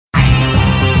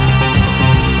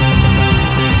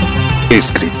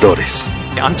Escritores.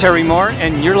 I'm Terry Moore,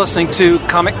 and you're listening to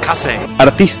Kamikaze.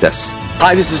 Artistas.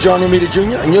 Hi, this is John Romita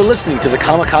Jr., and you're listening to the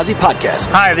Kamikaze Podcast.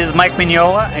 Hi, this is Mike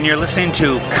Mignola, and you're listening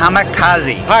to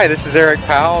Kamikaze. Hi, this is Eric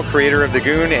Powell, creator of The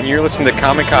Goon, and you're listening to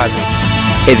Kamikaze.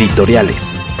 Editoriales.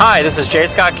 Hi, this is J.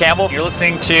 Scott Campbell. You're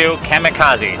listening to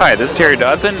Kamikaze. Hi, this is Terry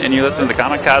Dodson, and you're listening to the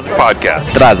Kamikaze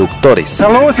Podcast. Traductores.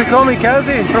 Hello, it's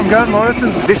Kamikaze from Grant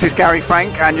Morrison. This is Gary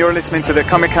Frank, and you're listening to the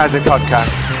Kamikaze Podcast.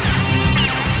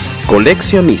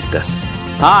 Coleccionistas.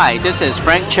 Hi, this is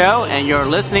Frank Cho, and you're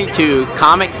listening to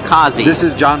Kamikaze. This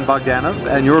is John Bogdanov,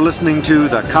 and you're listening to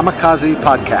the Kamikaze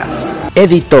Podcast.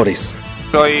 Editores.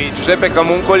 Soy Giuseppe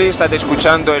Camuncoli, estate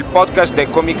escuchando el podcast de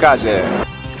Kamikaze.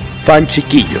 Fan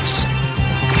chiquillos.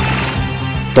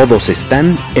 Todos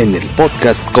están en el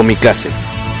podcast Kamikaze.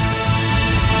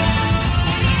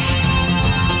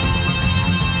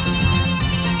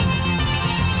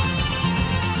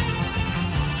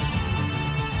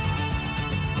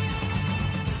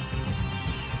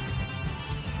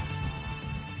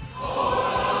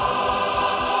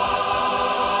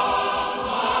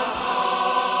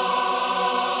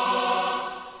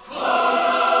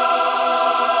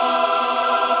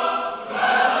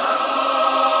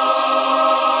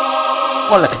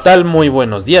 Hola, ¿qué tal? Muy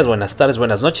buenos días, buenas tardes,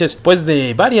 buenas noches. Pues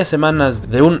de varias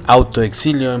semanas de un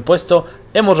autoexilio impuesto,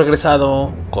 hemos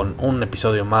regresado con un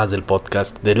episodio más del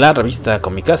podcast de la revista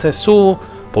Kamikaze, su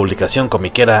publicación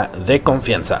comiquera de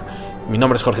confianza. Mi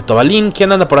nombre es Jorge Tobalín.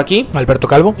 ¿Quién anda por aquí? Alberto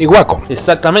Calvo y Guaco.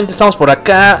 Exactamente, estamos por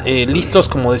acá listos,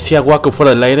 como decía Guaco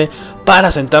fuera del aire,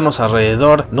 para sentarnos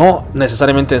alrededor, no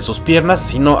necesariamente en sus piernas,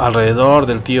 sino alrededor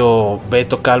del tío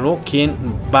Beto Calvo, quien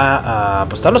va a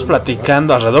estarnos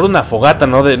platicando alrededor de una fogata,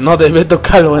 no de Beto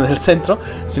Calvo en el centro,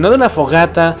 sino de una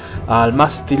fogata al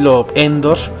más estilo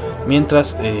Endor,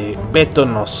 mientras Beto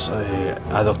nos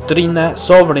adoctrina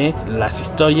sobre las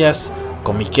historias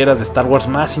comiqueras de Star Wars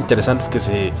más interesantes que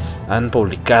se han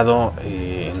publicado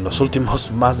en los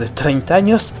últimos más de 30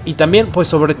 años. Y también, pues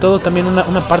sobre todo, también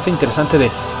una parte interesante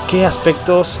de qué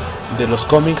aspectos de los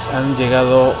cómics han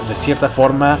llegado de cierta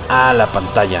forma a la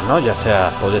pantalla, ¿no? Ya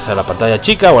sea, podría ser la pantalla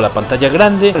chica o la pantalla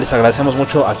grande. Les agradecemos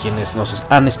mucho a quienes nos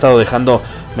han estado dejando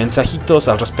mensajitos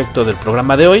al respecto del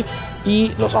programa de hoy,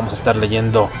 y los vamos a estar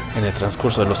leyendo en el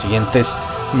transcurso de los siguientes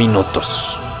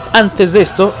minutos. Antes de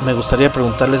esto, me gustaría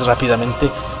preguntarles rápidamente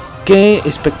qué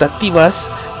expectativas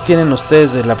tienen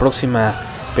ustedes de la próxima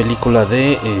película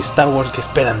de Star Wars, qué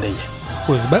esperan de ella.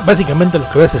 Pues básicamente lo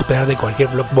que vas a esperar de cualquier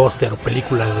blockbuster o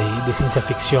película de ciencia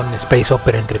ficción, space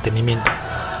opera, entretenimiento,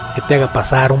 que te haga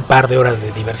pasar un par de horas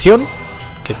de diversión,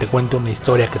 que te cuente una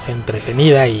historia que sea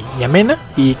entretenida y amena,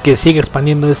 y que siga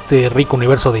expandiendo este rico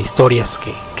universo de historias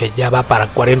que ya va para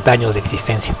 40 años de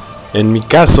existencia. En mi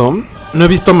caso, no he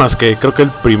visto más que creo que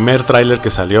el primer tráiler que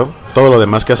salió. Todo lo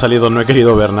demás que ha salido no he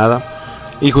querido ver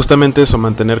nada. Y justamente eso,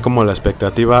 mantener como la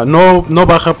expectativa no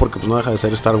baja, porque pues no deja de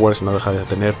ser Star Wars, no deja de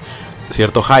tener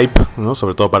cierto hype, ¿no?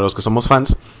 Sobre todo para los que somos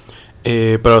fans.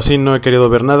 Pero sí, no he querido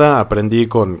ver nada. Aprendí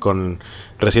con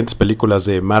recientes películas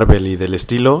de Marvel y del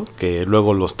estilo, que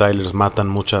luego los trailers matan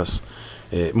muchas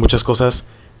cosas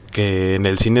que en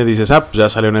el cine dices, pues ya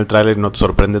salió en el tráiler y no te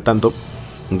sorprende tanto.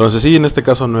 Entonces sí, en este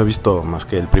caso no he visto más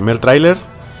que el primer tráiler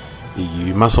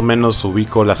y más o menos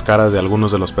ubico las caras de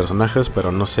algunos de los personajes,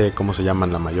 pero no sé cómo se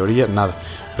llaman la mayoría, nada.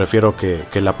 Prefiero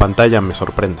que la pantalla me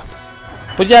sorprenda.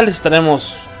 Pues ya les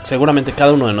estaremos seguramente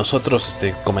cada uno de nosotros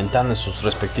comentando en sus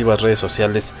respectivas redes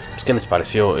sociales pues qué les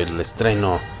pareció el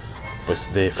estreno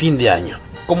pues de fin de año.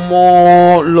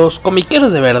 Como los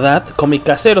comiqueros de verdad,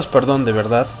 comicaceros, perdón, de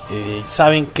verdad,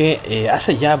 saben que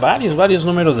hace ya varios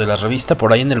números de la revista,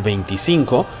 por ahí en el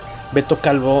 25, Beto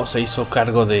Calvo se hizo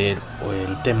cargo del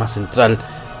tema central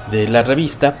de la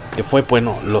revista, que fue,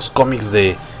 bueno, los cómics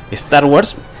de Star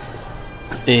Wars.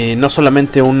 No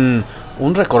solamente un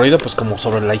recorrido pues como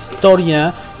sobre la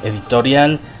historia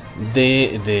editorial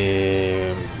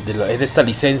de esta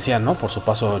licencia, ¿no? Por su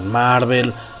paso en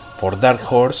Marvel, por Dark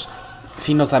Horse,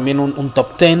 sino también un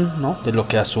top 10, ¿no? De lo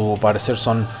que a su parecer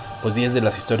son pues 10 de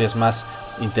las historias más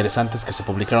interesantes que se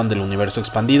publicaron del universo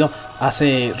expandido.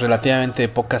 Hace relativamente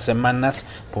pocas semanas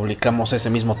publicamos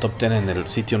ese mismo top 10 en el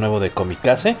sitio nuevo de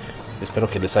Kamikaze. Espero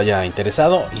que les haya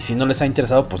interesado, y si no les ha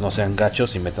interesado, pues no sean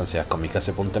gachos y métanse a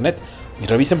kamikaze.net y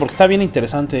revisen, porque está bien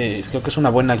interesante. Creo que es una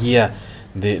buena guía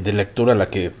de lectura la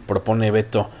que propone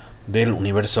Beto del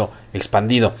universo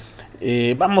expandido.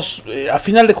 A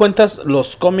final de cuentas,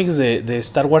 los cómics de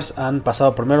Star Wars han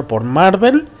pasado primero por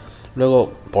Marvel,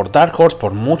 luego por Dark Horse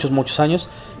por muchos años,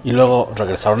 y luego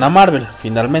regresaron a Marvel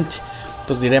finalmente.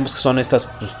 Entonces diremos que son estas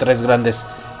pues, tres grandes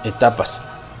etapas.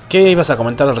 ¿Qué ibas a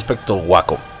comentar al respecto,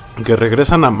 Guaco? Que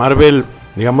regresan a Marvel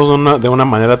digamos no de una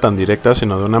manera tan directa,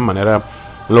 sino de una manera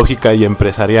lógica y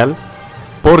empresarial,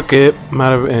 porque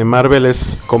Marvel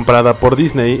es comprada por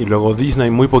Disney y luego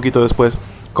Disney muy poquito después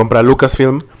compra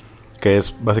Lucasfilm, que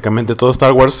es básicamente todo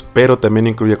Star Wars, pero también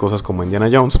incluye cosas como Indiana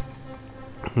Jones.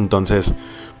 Entonces,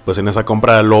 pues en esa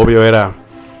compra lo obvio era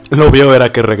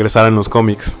que regresaran los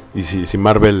cómics, y si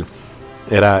Marvel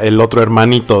era el otro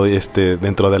hermanito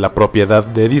dentro de la propiedad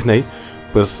de Disney,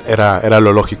 pues era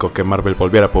lo lógico que Marvel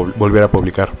volviera a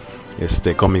publicar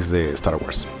cómics de Star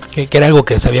Wars. Que era algo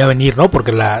que se veía venir, ¿no?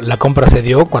 Porque la compra se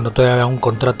dio cuando todavía había un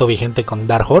contrato vigente con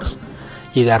Dark Horse,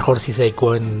 y Dark Horse sí se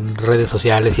dedicó en redes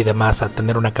sociales y demás a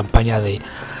tener una campaña de: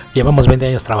 llevamos 20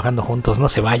 años trabajando juntos, no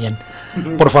se vayan,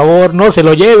 por favor, no se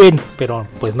lo lleven. Pero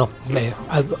pues no,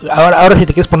 ahora si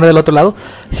te quieres poner del otro lado,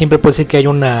 siempre puede ser que hay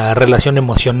una relación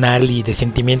emocional y de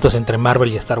sentimientos entre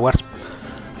Marvel y Star Wars.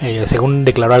 Según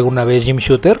declaró alguna vez Jim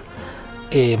Shooter,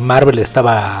 Marvel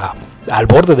estaba al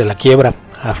borde de la quiebra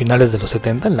a finales de los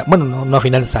 70, no a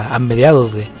finales, a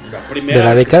mediados de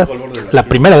la década, la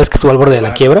primera vez que estuvo al borde de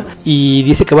la quiebra, y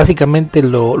dice que básicamente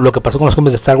lo que pasó con los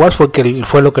cómics de Star Wars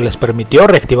fue lo que les permitió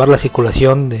reactivar la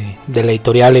circulación de la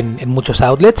editorial en muchos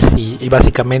outlets, y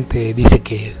básicamente dice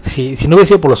que si no hubiera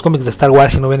sido por los cómics de Star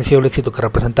Wars, si no hubiera sido el éxito que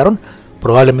representaron,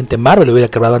 probablemente Marvel hubiera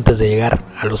quebrado antes de llegar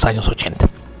a los años 80.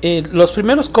 Los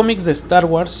primeros cómics de Star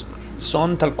Wars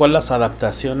son tal cual las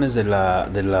adaptaciones de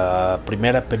la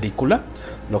primera película,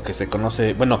 lo que se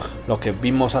conoce, lo que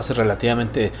vimos hace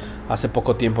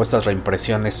poco tiempo, estas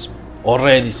reimpresiones o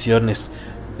reediciones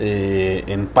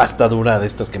en pasta dura de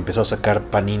estas que empezó a sacar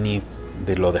Panini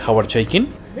de lo de Howard Chaykin.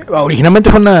 Originalmente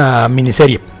fue una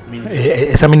miniserie.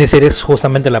 Esa miniserie es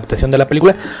justamente la adaptación de la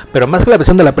película, pero más que la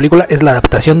versión de la película es la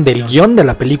adaptación del guión de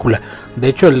la película. De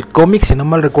hecho, el cómic, si no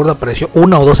mal recuerdo, apareció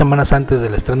 1 o 2 semanas antes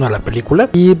del estreno de la película,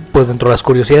 y pues dentro de las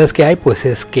curiosidades que hay, pues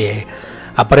es que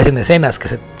aparecen escenas que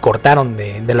se cortaron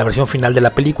de la versión final de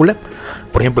la película.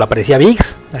 Por ejemplo, aparecía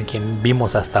Biggs, a quien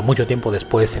vimos hasta mucho tiempo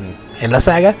después en la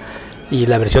saga, y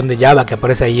la versión de Jabba que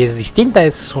aparece ahí es distinta,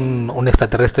 es un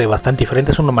extraterrestre bastante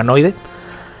diferente, es un humanoide.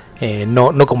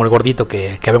 No como el gordito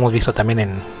que habíamos visto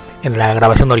también en la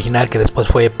grabación original, que después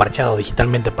fue parchado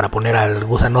digitalmente para poner al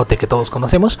gusanote que todos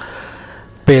conocemos.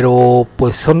 Pero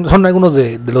pues son algunos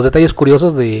de los detalles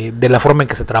curiosos de la forma en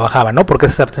que se trabajaba, ¿no? Porque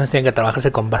esas adaptaciones tienen que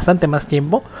trabajarse con bastante más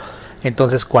tiempo.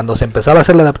 Entonces, cuando se empezaba a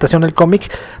hacer la adaptación del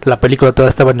cómic, la película todavía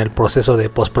estaba en el proceso de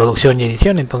postproducción y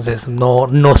edición, entonces no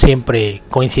siempre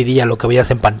coincidía lo que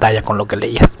veías en pantalla con lo que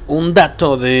leías. Un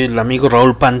dato del amigo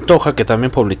Raúl Pantoja, que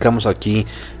también publicamos aquí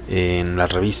en la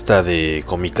revista de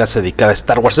Comicase dedicada a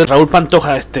Star Wars. Raúl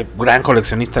Pantoja, este gran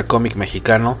coleccionista cómic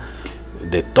mexicano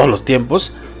de todos los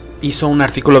tiempos, hizo un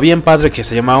artículo bien padre que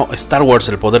se llamaba Star Wars,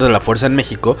 el poder de la fuerza en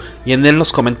México, y en él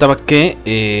nos comentaba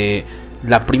que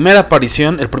la primera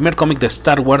aparición, el primer cómic de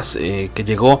Star Wars que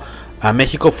llegó a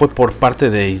México fue por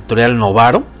parte de Editorial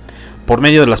Novaro, por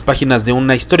medio de las páginas de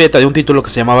una historieta de un título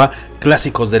que se llamaba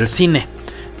Clásicos del Cine.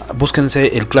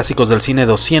 Búsquense el Clásicos del Cine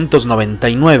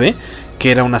 299,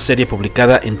 que era una serie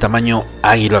publicada en tamaño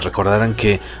águila. Recordarán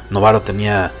que Novaro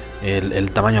tenía el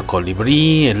tamaño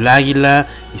colibrí, el águila,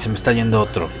 y se me está yendo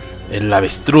otro, el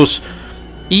avestruz.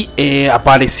 Y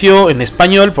apareció en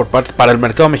español para el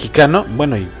mercado mexicano,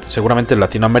 y seguramente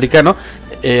latinoamericano,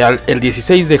 el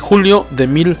 16 de julio de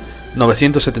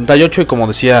 1978. Y como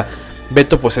decía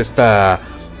Beto, pues la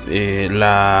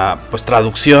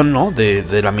traducción, ¿no?,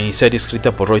 de la miniserie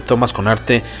escrita por Roy Thomas con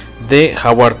arte de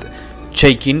Howard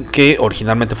Chaykin, que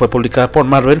originalmente fue publicada por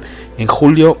Marvel en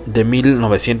julio de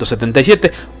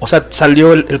 1977. O sea,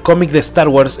 salió el cómic de Star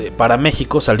Wars para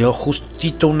México, salió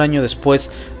justito un año después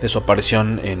de su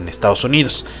aparición en Estados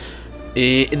Unidos.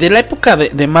 De la época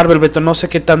de Marvel, Beto, no sé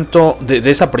qué tanto, de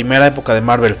esa primera época de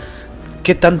Marvel,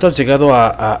 ¿qué tanto has llegado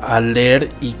a leer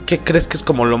y qué crees que es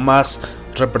como lo más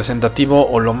representativo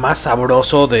o lo más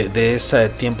sabroso de ese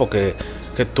tiempo que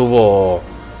tuvo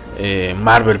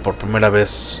Marvel por primera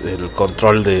vez el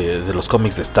control de los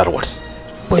cómics de Star Wars?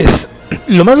 Pues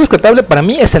lo más rescatable para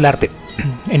mí es el arte.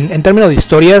 En términos de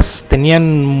historias,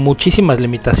 tenían muchísimas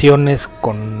limitaciones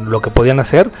con lo que podían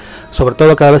hacer, sobre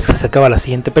todo cada vez que se sacaba la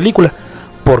siguiente película,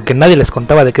 porque nadie les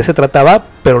contaba de qué se trataba,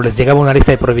 pero les llegaba una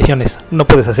lista de prohibiciones. No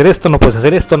puedes hacer esto, no puedes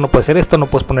hacer esto, no puedes hacer esto, no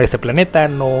puedes poner este planeta,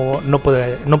 no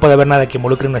puede haber nada que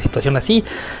involucre una situación así,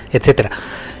 etcétera.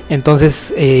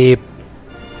 Entonces, te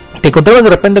encontrabas de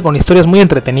repente con historias muy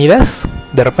entretenidas,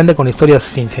 de repente con historias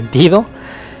sin sentido,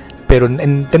 pero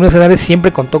en términos generales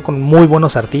siempre contó con muy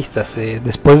buenos artistas.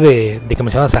 Después de que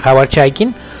mencionas a Howard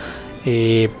Chaykin,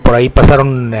 por ahí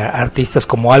pasaron artistas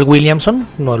como Al Williamson,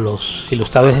 uno de los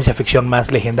ilustradores de ciencia ficción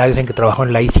más legendarios, en que trabajó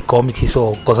en la EC Comics,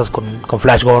 hizo cosas con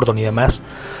Flash Gordon y demás.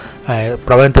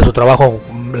 Probablemente su trabajo,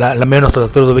 la mayoría de nuestros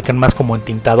lectores lo ubican más como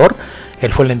entintador.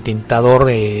 Él fue el entintador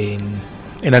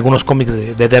en algunos cómics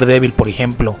de Daredevil, por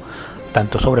ejemplo,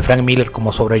 tanto sobre Frank Miller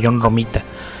como sobre John Romita.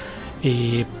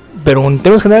 Pero en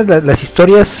términos generales las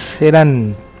historias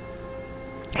eran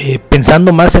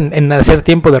pensando más en hacer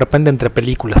tiempo de repente entre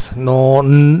películas. No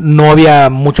había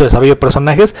mucho desarrollo de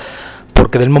personajes,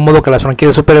 porque del mismo modo que las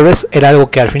franquicias de superhéroes era algo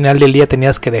que al final del día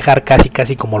tenías que dejar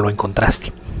casi como lo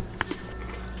encontraste.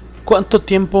 ¿Cuánto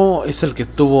tiempo es el que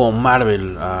tuvo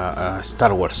Marvel a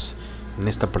Star Wars en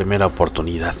esta primera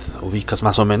oportunidad? ¿Ubicas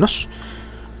más o menos?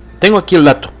 Tengo aquí el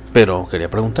dato, pero quería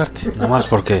preguntarte, nada más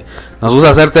porque nos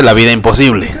gusta hacerte la vida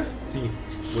imposible. Sí,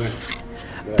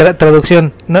 bueno.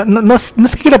 Traducción, no sé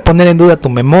si quiero poner en duda tu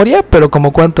memoria, pero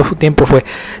como cuánto tiempo fue.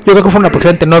 Yo creo que fueron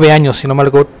aproximadamente 9 años, si no mal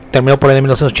recuerdo, terminó por ahí en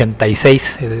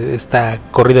 1986, esta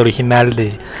corrida original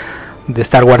de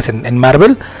Star Wars en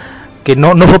Marvel, que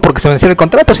no fue porque se venciera el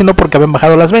contrato, sino porque habían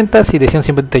bajado las ventas y decían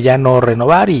simplemente ya no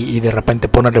renovar y de repente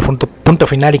ponerle punto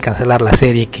final y cancelar la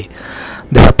serie, que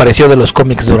desapareció de los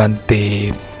cómics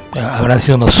durante, habrán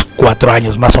sido unos 4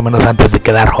 años más o menos antes de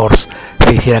que Dark Horse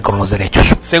se hiciera con los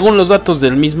derechos. Según los datos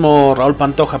del mismo Raúl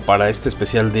Pantoja para este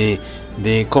especial de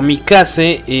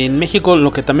Comikaze, en México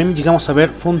lo que también llegamos a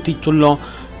ver fue un título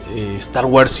Star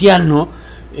Warsiano,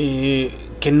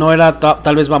 que no era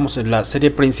tal vez en la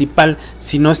serie principal,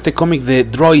 sino este cómic de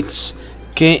Droids,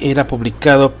 que era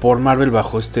publicado por Marvel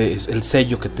bajo el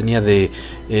sello que tenía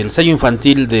el sello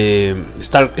infantil de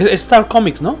Star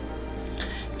Comics, ¿no?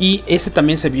 Y ese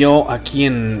también se vio aquí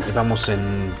en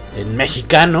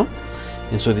mexicano,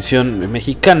 en su edición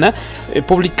mexicana,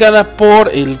 publicada por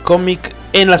el cómic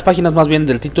en las páginas más bien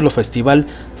del título Festival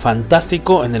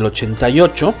Fantástico en el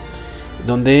 88,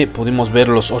 donde pudimos ver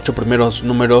los 8 primeros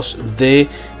números de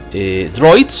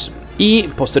Droids y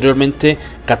posteriormente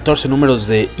 14 números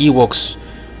de Ewoks,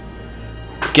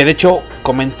 que de hecho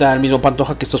comenta el mismo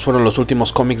Pantoja que estos fueron los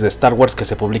últimos cómics de Star Wars que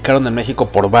se publicaron en México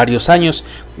por varios años.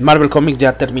 Marvel Comics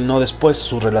ya terminó después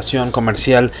su relación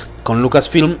comercial con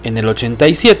Lucasfilm en el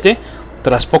 87,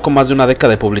 tras poco más de una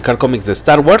década de publicar cómics de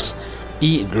Star Wars,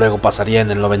 y luego pasaría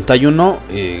en el 91,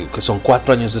 que son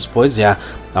 4 años después, ya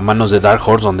a manos de Dark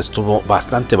Horse, donde estuvo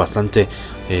bastante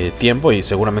tiempo, y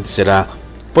seguramente será,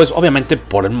 pues obviamente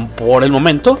por el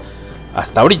momento,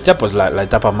 hasta ahorita, pues la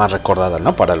etapa más recordada,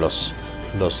 ¿no? Para los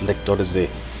lectores de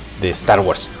Star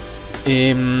Wars.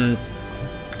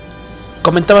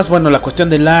 Comentabas, la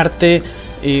cuestión del arte.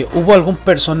 ¿Hubo algún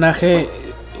personaje?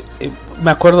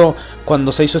 Me acuerdo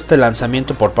cuando se hizo este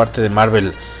lanzamiento por parte de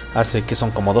Marvel hace que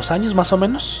son como 2 años más o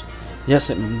menos, ya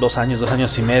hace 2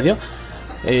 años y medio,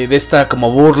 de esta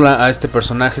como burla a este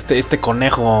personaje, este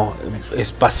conejo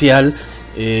espacial.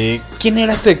 ¿Quién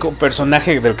era este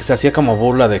personaje del que se hacía como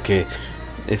burla de que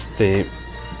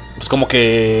pues como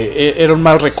que era un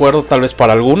mal recuerdo tal vez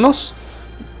para algunos,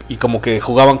 y como que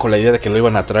jugaban con la idea de que lo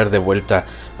iban a traer de vuelta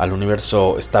al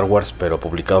universo Star Wars, pero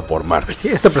publicado por Marvel? Sí,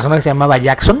 este personaje se llamaba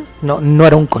Jackson, no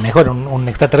era un conejo, era un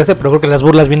extraterrestre, pero creo que las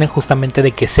burlas vienen justamente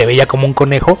de que se veía como un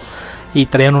conejo y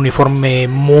traía un uniforme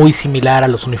muy similar a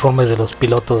los uniformes de los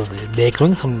pilotos de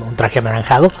X-Wing, un traje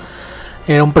anaranjado.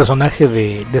 Era un personaje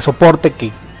de soporte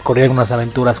que corría algunas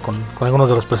aventuras con algunos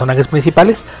de los personajes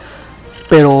principales.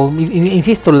 Pero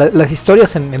insisto, las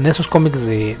historias en esos cómics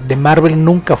de Marvel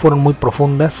nunca fueron muy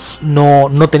profundas,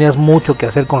 no tenías mucho que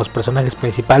hacer con los personajes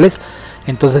principales,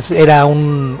 entonces era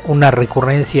una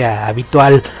recurrencia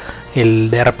habitual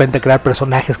el de repente crear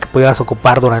personajes que pudieras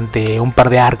ocupar durante un par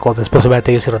de arcos, después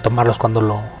verte ellos y retomarlos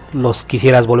cuando los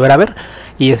quisieras volver a ver,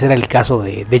 y ese era el caso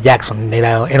de Jackson.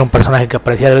 Era un personaje que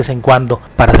aparecía de vez en cuando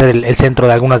para ser el centro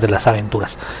de algunas de las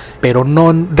aventuras, pero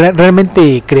no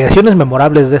realmente creaciones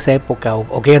memorables de esa época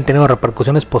o que hayan tenido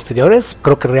repercusiones posteriores,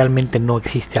 creo que realmente no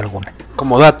existe alguna.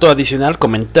 Como dato adicional,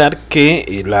 comentar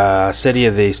que la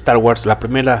serie de Star Wars, la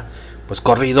primera pues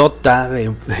corridota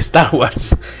de Star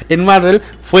Wars en Marvel,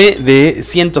 fue de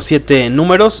 107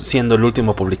 números, siendo el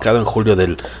último publicado en julio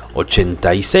del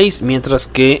 86, mientras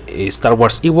que Star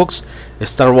Wars Ewoks,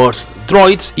 Star Wars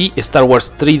Droids y Star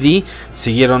Wars 3D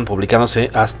siguieron publicándose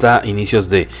hasta inicios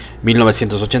de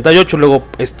 1988. Luego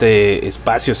este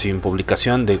espacio sin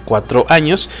publicación de 4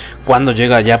 años, cuando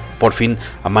llega ya por fin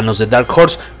a manos de Dark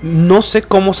Horse. No sé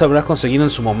cómo se habrá conseguido en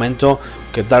su momento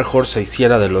que Dark Horse se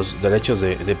hiciera de los derechos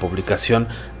de publicación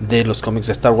de los cómics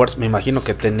de Star Wars. Me imagino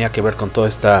que tenía que ver con toda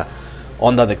esta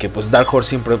onda de que pues Dark Horse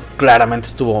siempre claramente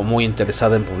estuvo muy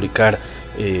interesada en publicar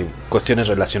cuestiones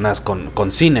relacionadas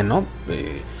con cine, ¿no?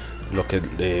 Lo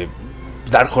que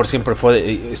Dark Horse siempre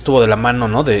estuvo de la mano,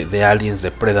 ¿no? De Aliens,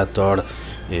 de Predator,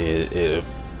 ¿qué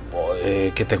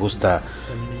te gusta?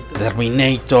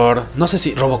 Terminator, no sé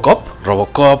si Robocop,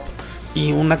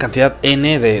 y una cantidad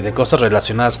N de cosas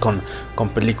relacionadas con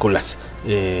películas.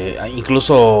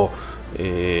 Incluso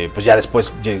pues ya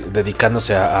después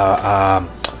dedicándose a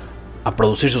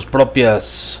producir sus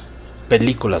propias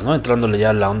películas, ¿no? Entrándole ya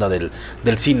a la onda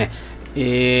del cine.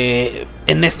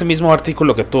 En este mismo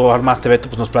artículo que tú armaste, Beto,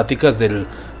 pues nos platicas de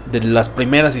las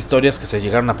primeras historias que se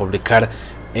llegaron a publicar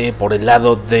por el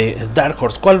lado de Dark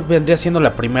Horse. ¿Cuál vendría siendo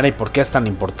la primera y por qué es tan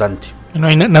importante? No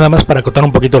hay nada más para acotar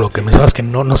un poquito lo que mencionas, que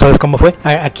no sabes cómo fue.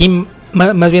 Aquí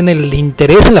más bien el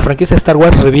interés en la franquicia de Star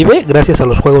Wars revive gracias a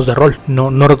los juegos de rol.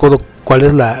 No recuerdo cuál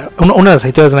es una de las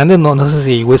editorias grandes, no sé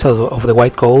si Wizards of the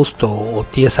White Coast o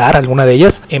TSR, alguna de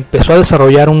ellas, empezó a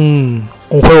desarrollar un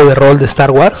juego de rol de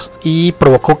Star Wars y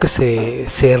provocó que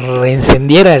se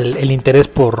reencendiera el interés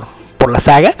por la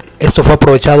saga. Esto fue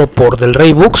aprovechado por Del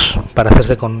Rey Books para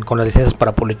hacerse con las licencias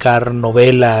para publicar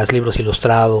novelas, libros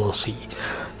ilustrados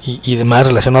y demás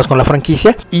relacionados con la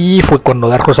franquicia, y fue cuando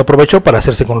Dark Horse aprovechó para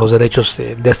hacerse con los derechos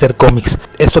de hacer cómics.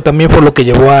 Esto también fue lo que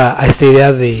llevó a esta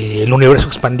idea del universo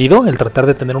expandido, el tratar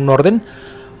de tener un orden,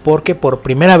 porque por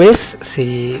primera vez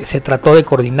se trató de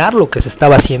coordinar lo que se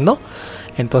estaba haciendo.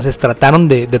 Entonces trataron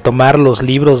de tomar los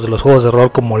libros de los juegos de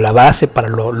rol como la base para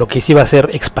lo que se iba a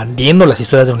hacer, expandiendo las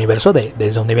historias del universo,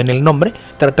 desde donde viene el nombre,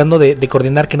 tratando de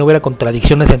coordinar que no hubiera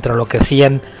contradicciones entre lo que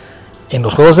hacían en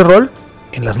los juegos de rol,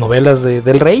 en las novelas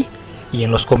del Rey y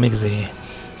en los cómics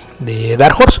de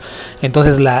Dark Horse.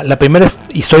 Entonces la primera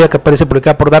historia que aparece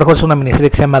publicada por Dark Horse es una miniserie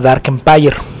que se llama Dark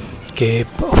Empire, que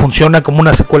funciona como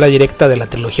una secuela directa de la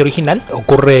trilogía original.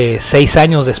 Ocurre 6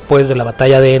 años después de la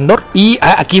batalla de Endor, y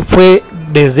aquí fue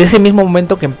desde ese mismo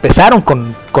momento que empezaron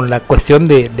con la cuestión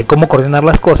de cómo coordinar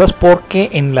las cosas, porque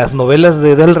en las novelas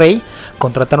Del Rey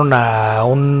contrataron a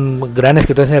un gran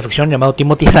escritor de ciencia ficción llamado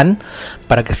Timothy Zahn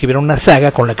para que escribiera una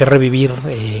saga con la que revivir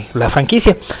la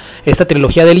franquicia. Esta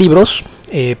trilogía de libros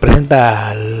presenta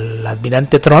al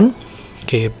Admirante Thrawn,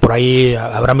 que por ahí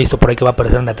habrán visto por ahí que va a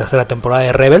aparecer en la tercera temporada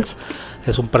de Rebels.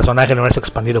 Es un personaje del universo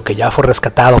expandido que ya fue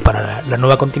rescatado para la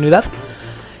nueva continuidad.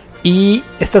 Y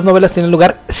estas novelas tienen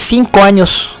lugar 5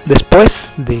 años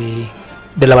después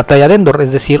de la batalla de Endor,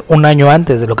 es decir, 1 año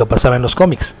antes de lo que pasaba en los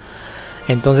cómics.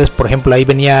 Entonces, por ejemplo, ahí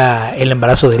venía el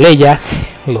embarazo de Leia,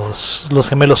 los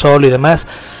gemelos Sol y demás,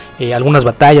 algunas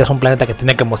batallas, un planeta que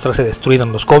tenía que mostrarse destruido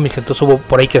en los cómics. Entonces hubo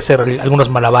por ahí que hacer algunos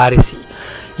malabares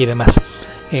y demás.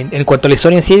 En cuanto a la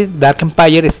historia en sí, Dark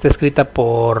Empire está escrita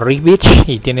por Rick Veitch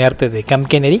y tiene arte de Cam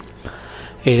Kennedy.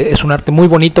 Es un arte muy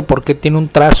bonito porque tiene un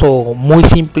trazo muy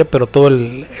simple, pero todo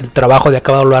el trabajo de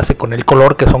acabado lo hace con el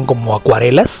color, que son como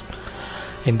acuarelas.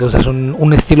 Entonces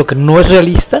un estilo que no es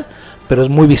realista, pero es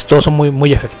muy vistoso,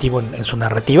 muy efectivo en su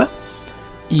narrativa.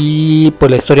 Y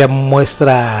pues la historia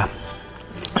muestra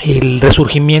el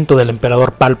resurgimiento del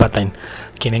emperador Palpatine,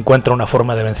 quien encuentra una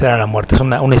forma de vencer a la muerte. Es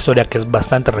una historia que es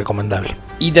bastante recomendable.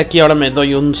 Y de aquí ahora me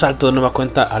doy un salto de nueva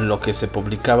cuenta a lo que se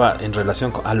publicaba en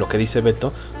relación a lo que dice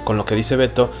Beto, con lo que dice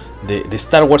Beto de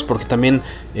Star Wars, porque también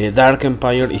Dark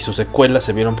Empire y sus secuelas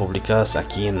se vieron publicadas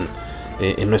aquí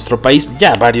en nuestro país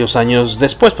ya varios años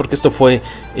después, porque esto fue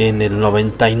en el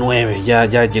 99, ya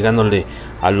llegándole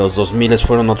a los 2000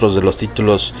 fueron otros de los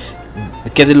títulos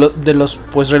que de los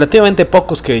pues relativamente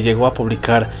pocos que llegó a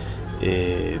publicar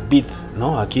Vid,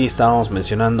 ¿no? Aquí estábamos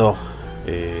mencionando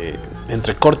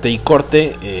entre corte y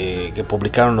corte que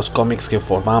publicaron los cómics que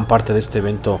formaban parte de este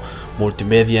evento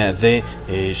multimedia de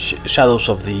Shadows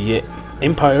of the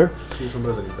Empire, sí,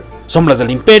 Sombras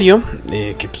del Imperio,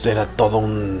 que pues era todo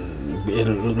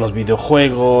los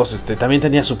videojuegos, también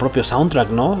tenía su propio soundtrack,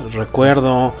 ¿no?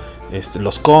 Recuerdo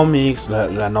los cómics,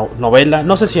 la novela,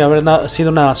 no sé si habrá sido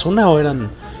una Asuna o eran,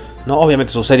 no,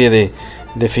 obviamente su serie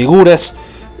de figuras.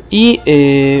 Y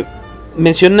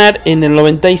mencionar en el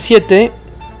 97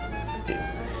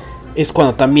 es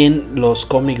cuando también los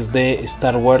cómics de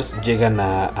Star Wars llegan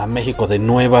a México de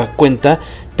nueva cuenta,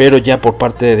 pero ya por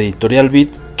parte de Editorial Vid,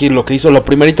 que lo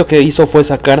primerito que hizo fue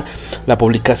sacar la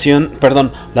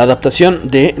adaptación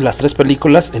de las 3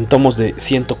 películas en tomos de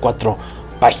 104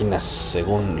 páginas,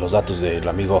 según los datos del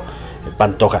amigo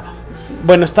Pantoja.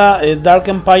 Bueno, está Dark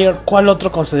Empire. ¿Cuál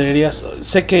otro considerarías?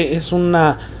 Sé que es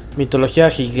una mitología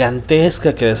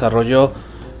gigantesca que desarrolló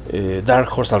Dark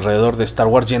Horse alrededor de Star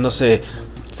Wars, yéndose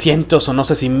cientos o no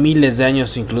sé si miles de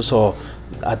años incluso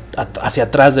hacia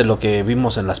atrás de lo que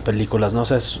vimos en las películas, ¿no? O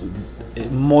sea, es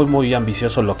muy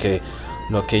ambicioso lo que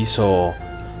hizo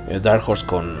Dark Horse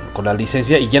con la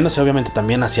licencia, y yéndose obviamente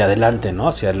también hacia adelante, ¿no?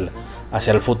 Hacia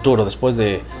el futuro, después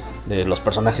de los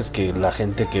personajes que la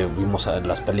gente que vimos en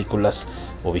las películas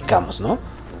ubicamos, ¿no?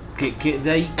 que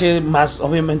de ahí, ¿qué más?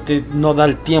 Obviamente no da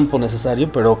el tiempo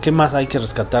necesario, pero ¿qué más hay que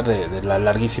rescatar de la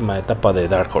larguísima etapa de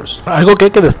Dark Horse? Algo que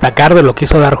hay que destacar de lo que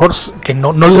hizo Dark Horse, que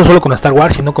no lo hizo solo con Star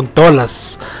Wars, sino con todas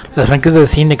las franquicias de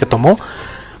cine que tomó.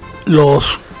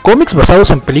 Los cómics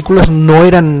basados en películas no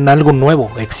eran algo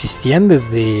nuevo, existían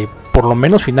desde por lo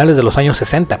menos finales de los años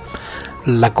 60.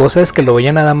 La cosa es que lo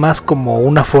veía nada más como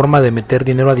una forma de meter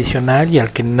dinero adicional y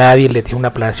al que nadie le tiene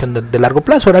una planeación de largo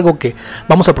plazo. Era algo que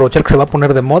vamos a aprovechar que se va a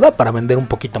poner de moda para vender un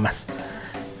poquito más.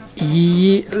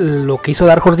 Y lo que hizo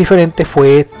Dark Horse diferente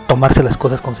fue tomarse las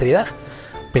cosas con seriedad,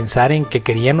 pensar en que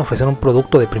querían ofrecer un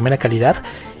producto de primera calidad,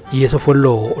 y eso fue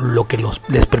lo que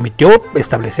les permitió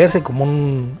establecerse como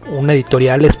una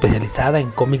editorial especializada en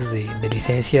cómics de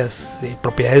licencias, de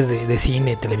propiedades de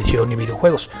cine, televisión y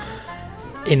videojuegos.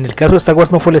 En el caso de Star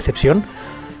Wars no fue la excepción.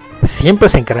 Siempre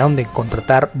se encargaron de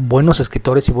contratar buenos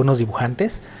escritores y buenos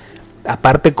dibujantes.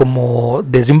 Aparte, como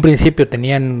desde un principio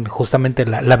tenían justamente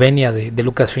la venia de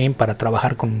Lucasfilm para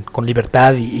trabajar con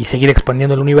libertad y seguir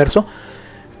expandiendo el universo,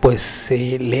 pues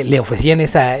le ofrecían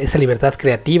esa libertad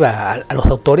creativa a los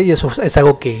autores, y eso es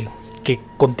algo que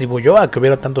contribuyó a que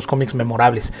hubiera tantos cómics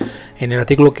memorables. En el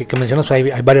artículo que mencionas hay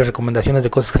varias recomendaciones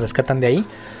de cosas que rescatan de ahí.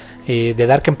 De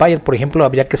Dark Empire, por ejemplo,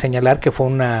 habría que señalar que fue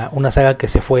una saga que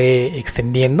se fue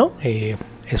extendiendo.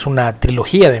 Es una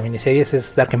trilogía de miniseries,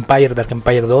 es Dark Empire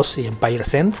 2 y Empire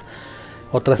Ascend.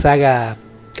 Otra saga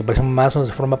que parece más o menos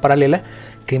de forma paralela,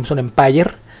 Crimson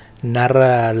Empire,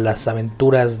 narra las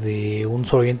aventuras de un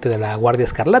sobreviviente de la Guardia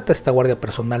Escarlata, esta guardia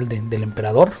personal del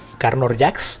emperador, Carnor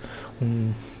Jax.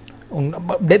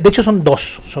 De hecho son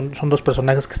dos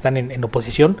personajes que están en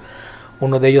oposición.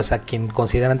 Uno de ellos a quien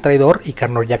consideran traidor, y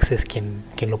Carnor Jax es quien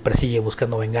lo persigue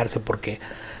buscando vengarse porque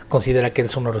considera que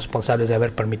es uno de los responsables de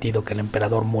haber permitido que el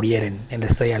emperador muriera en la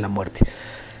Estrella de la Muerte.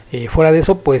 Fuera de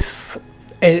eso, pues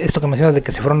esto que mencionas de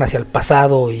que se fueron hacia el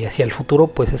pasado y hacia el futuro,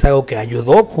 pues es algo que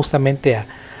ayudó justamente a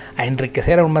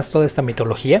enriquecer aún más toda esta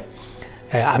mitología.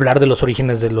 Hablar de los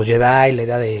orígenes de los Jedi, la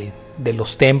idea de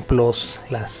los templos,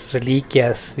 las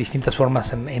reliquias, distintas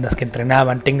formas en las que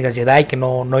entrenaban, técnicas Jedi que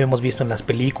no habíamos visto en las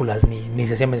películas ni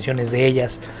se hacían menciones de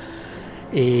ellas.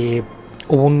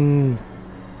 Hubo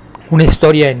una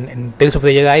historia en Tales of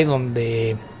the Jedi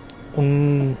donde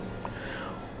un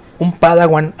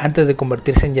Padawan, antes de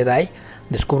convertirse en Jedi,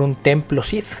 descubre un templo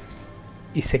Sith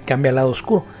y se cambia al lado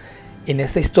oscuro. En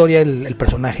esta historia el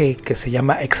personaje que se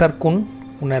llama Exar Kun,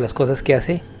 una de las cosas que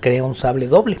hace, crea un sable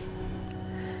doble.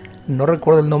 No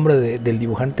recuerdo el nombre del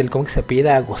dibujante del cómic, se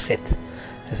apellida Gosset.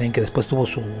 Ya saben que después tuvo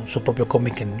su propio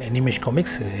cómic en Image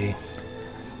Comics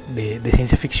de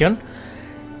ciencia ficción.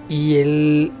 Y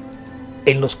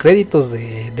en los créditos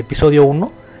de episodio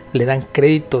 1 le dan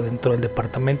crédito dentro del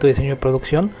departamento de diseño y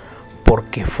producción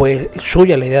porque fue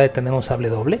suya la idea de tener un sable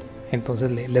doble. Entonces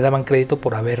le daban crédito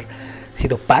por haber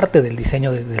sido parte del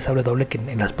diseño del sable doble que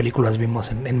en las películas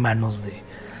vimos en manos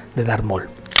de Darth Maul.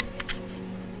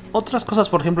 Otras cosas,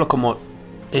 por ejemplo, como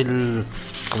el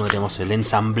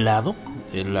ensamblado,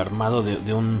 el armado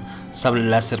de un sable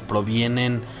láser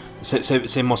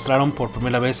se mostraron por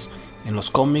primera vez en los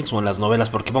cómics o en las novelas,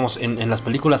 porque vamos, en las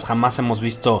películas jamás hemos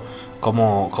visto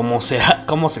cómo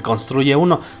se construye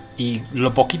uno, y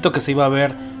lo poquito que se iba a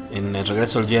ver en el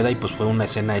regreso del Jedi pues fue una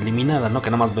escena eliminada, ¿no? Que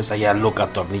nada más ves allá a Luke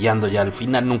atornillando ya al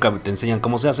final, nunca te enseñan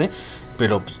cómo se hace,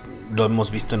 pero pues, lo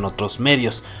hemos visto en otros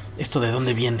medios. ¿Esto de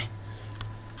dónde viene?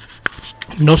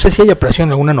 No sé si hay aparecido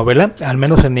en alguna novela, al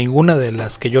menos en ninguna de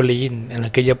las que yo leí en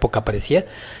aquella época aparecía.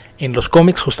 En los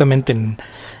cómics, justamente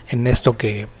en esto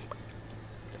que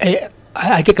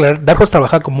hay que aclarar, Dark Horse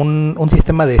trabajaba como un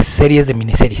sistema de series de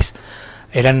miniseries.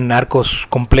 Eran arcos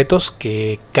completos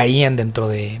que caían dentro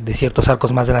de ciertos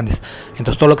arcos más grandes.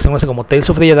 Entonces todo lo que se conoce como Tales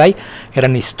of the Jedi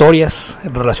eran historias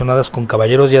relacionadas con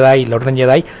Caballeros Jedi y la Orden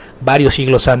Jedi varios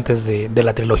siglos antes de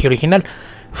la trilogía original.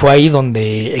 Fue ahí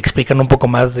donde explican un poco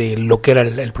más de lo que era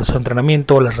el proceso de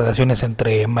entrenamiento, las relaciones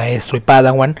entre maestro y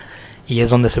Padawan, y es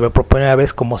donde se ve por primera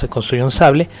vez cómo se construye un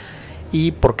sable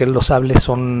y por qué los sables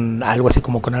son algo así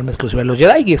como con arma exclusiva de los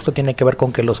Jedi. Y esto tiene que ver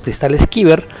con que los cristales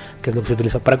Kyber, que es lo que se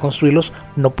utiliza para construirlos,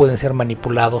 no pueden ser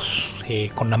manipulados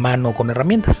con la mano o con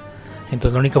herramientas.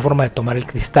 Entonces la única forma de tomar el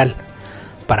cristal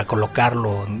para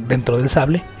colocarlo dentro del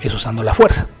sable es usando la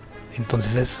fuerza.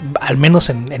 Entonces al menos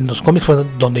en los cómics fue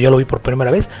donde yo lo vi por primera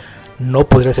vez. No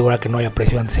podría asegurar que no haya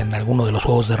aparecido antes en alguno de los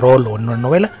juegos de rol o en una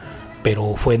novela,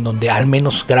 pero fue en donde al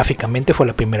menos gráficamente fue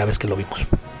la primera vez que lo vimos.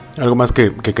 Algo más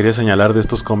que quería señalar de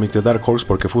estos cómics de Dark Horse,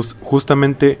 porque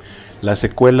justamente la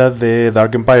secuela de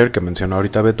Dark Empire que mencionó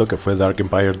ahorita Beto, que fue Dark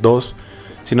Empire 2,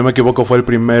 si no me equivoco fue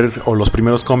los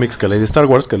primeros cómics que leí de Star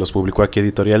Wars, que los publicó aquí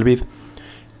Editorial Vid.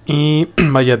 Y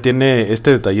vaya, tiene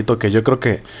este detallito que yo creo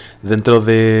que dentro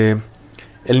de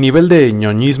el nivel de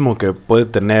ñoñismo que puede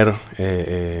tener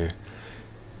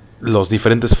los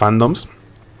diferentes fandoms,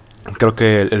 creo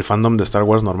que el fandom de Star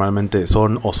Wars normalmente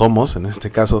son, o somos en este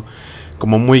caso,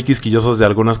 como muy quisquillosos de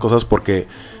algunas cosas, porque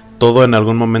todo en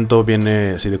algún momento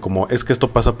viene así de como, es que esto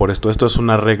pasa por esto es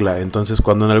una regla. Entonces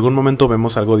cuando en algún momento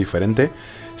vemos algo diferente,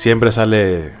 siempre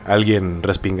sale alguien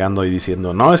respingando y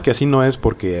diciendo, no, es que así no es,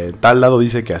 porque tal lado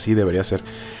dice que así debería ser.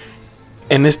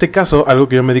 En este caso, algo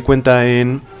que yo me di cuenta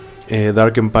en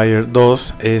Dark Empire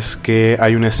 2 es que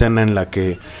hay una escena en la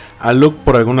que a Luke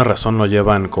por alguna razón lo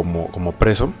llevan como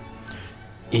preso,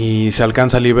 y se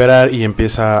alcanza a liberar y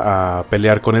empieza a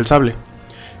pelear con el sable.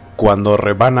 Cuando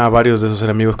rebana a varios de sus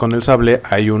enemigos con el sable,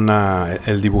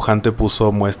 el dibujante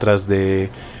puso muestras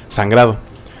de sangrado,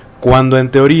 cuando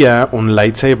en teoría un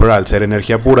lightsaber, al ser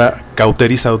energía pura,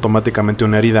 cauteriza automáticamente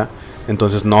una herida,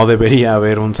 entonces no debería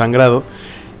haber un sangrado.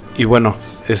 Y bueno,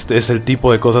 este es el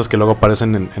tipo de cosas que luego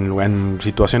aparecen en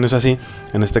situaciones así,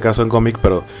 en este caso en cómic,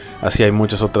 pero así hay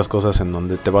muchas otras cosas en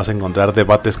donde te vas a encontrar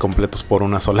debates completos por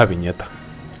una sola viñeta.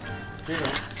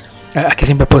 Aquí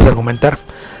siempre puedes argumentar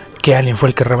 ¿qué alien fue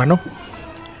el que rebanó?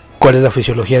 ¿Cuál es la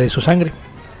fisiología de su sangre?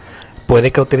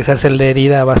 ¿Puede cauterizarse la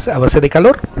herida a base de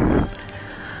calor?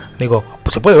 Digo,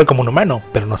 pues se puede ver como un humano,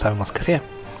 pero no sabemos qué sea.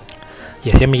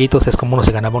 Y así, amiguitos, es como uno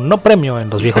se ganaba un no premio en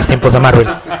los viejos tiempos de Marvel.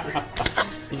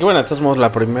 Y bueno, de todos modos,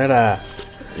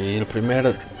 el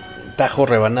primer tajo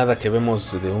rebanada que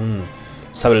vemos de un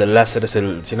sable láser es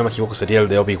si no me equivoco, sería el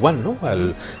de Obi-Wan, ¿no?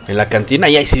 En la cantina,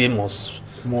 y ahí sí vimos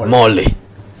mole,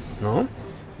 ¿no?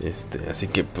 Así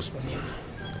que pues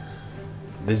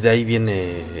desde ahí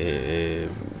viene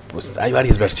pues hay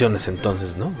varias versiones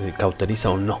entonces, ¿no? De cauteriza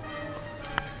o no.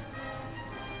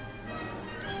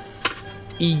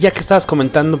 Y ya que estabas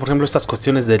comentando, por ejemplo, estas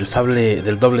cuestiones del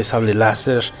doble sable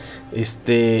láser,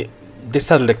 de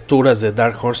estas lecturas de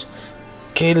Dark Horse,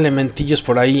 ¿qué elementillos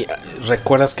por ahí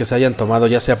recuerdas que se hayan tomado,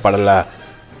 ya sea para la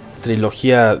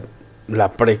trilogía,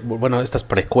 estas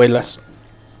precuelas?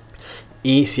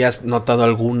 Y si has notado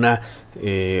alguna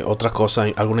otra cosa,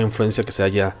 alguna influencia que se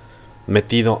haya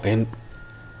metido en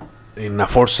The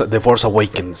Force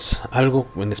Awakens, algo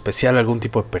en especial, algún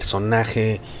tipo de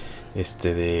personaje,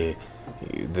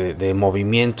 de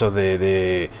movimiento,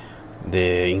 de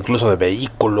incluso de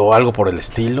vehículo, algo por el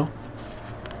estilo.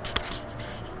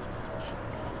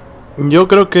 Yo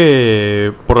creo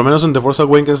que por lo menos en The Force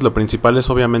Awakens lo principal es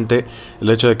obviamente el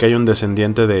hecho de que hay un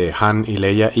descendiente de Han y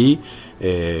Leia y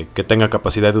que tenga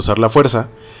capacidad de usar la fuerza.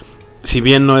 Si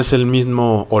bien no es el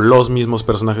mismo o los mismos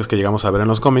personajes que llegamos a ver en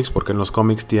los cómics, porque en los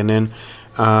cómics tienen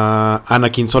a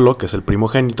Anakin Solo, que es el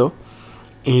primogénito,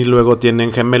 y luego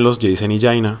tienen gemelos Jacen y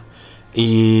Jaina.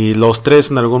 Y los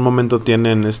tres en algún momento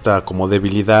tienen esta como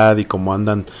debilidad y como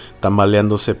andan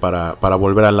tambaleándose para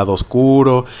volver al lado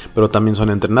oscuro, pero también son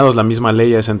entrenados. La misma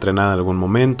Leia es entrenada en algún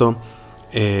momento,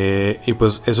 y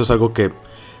pues eso es algo que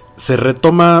se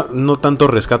retoma, no tanto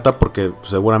rescata, porque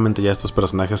seguramente ya estos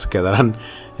personajes quedarán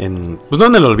pues no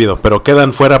en el olvido, pero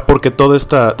quedan fuera, porque toda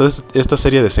esta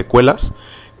serie de secuelas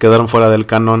quedaron fuera del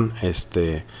canon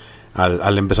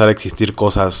al empezar a existir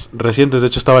cosas recientes. De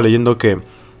hecho, estaba leyendo que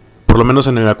por lo menos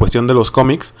en la cuestión de los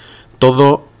cómics,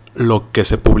 todo lo que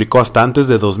se publicó hasta antes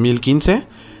de 2015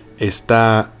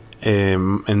 está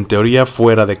en teoría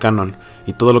fuera de canon.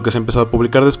 Y todo lo que se ha empezado a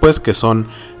publicar después, que son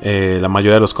la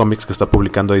mayoría de los cómics que está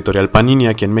publicando Editorial Panini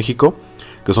aquí en México,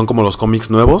 que son como los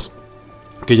cómics nuevos,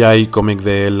 que ya hay cómic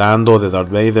de Lando, de Darth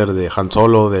Vader, de Han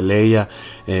Solo, de Leia,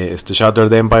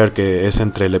 Shattered Empire, que es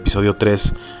entre el episodio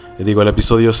 3, el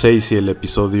episodio 6 y el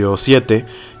episodio 7,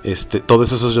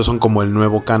 todos esos ya son como el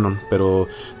nuevo canon, pero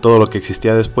todo lo que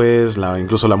existía después,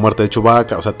 incluso la muerte de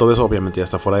Chewbacca, o sea, todo eso obviamente ya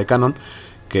está fuera de canon,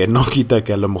 que no quita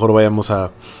que a lo mejor vayamos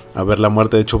a ver la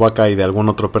muerte de Chewbacca y de algún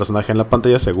otro personaje en la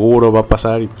pantalla, seguro va a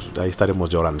pasar y pues, ahí estaremos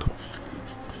llorando.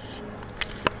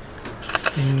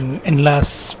 En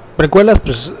las precuelas,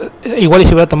 pues igual y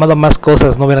si hubiera tomado más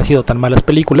cosas no hubieran sido tan malas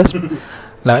películas.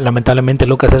 Lamentablemente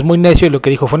Lucas es muy necio y lo que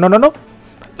dijo fue no,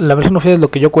 la versión oficial es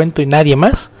lo que yo cuento y nadie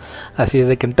más. Así es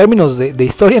de que en términos de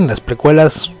historia, en las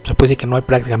precuelas se puede decir que no hay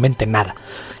prácticamente nada.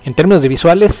 En términos de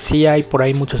visuales sí hay por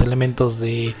ahí muchos elementos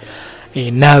de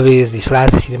naves,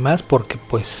 disfraces y demás, porque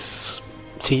pues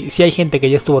si hay gente que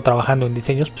ya estuvo trabajando en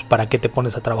diseños, pues para qué te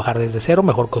pones a trabajar desde cero,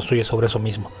 mejor construyes sobre eso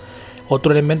mismo.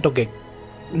 Otro elemento que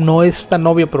no es tan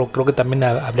obvio, pero creo que también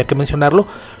habría que mencionarlo,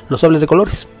 los sables de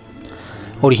colores.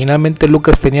 Originalmente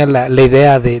Lucas tenía la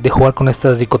idea de jugar con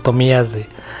estas dicotomías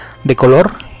de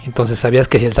color. Entonces sabías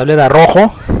que si el sable era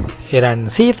rojo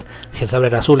eran Sith, si el sable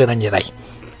era azul eran Jedi.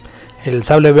 El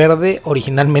sable verde,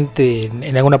 originalmente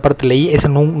en alguna parte leí, ese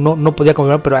no podía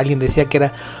confirmar, pero alguien decía que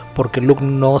era porque Luke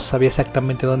no sabía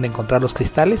exactamente dónde encontrar los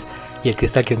cristales y el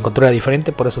cristal que encontró era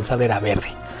diferente, por eso el sable era verde.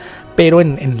 Pero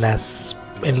en los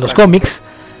cómics,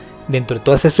 dentro de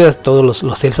todas estas historias, todos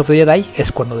los Tales of the Jedi,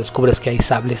 es cuando descubres que hay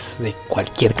sables de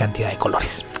cualquier cantidad de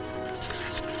colores.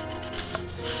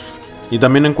 Y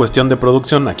también en cuestión de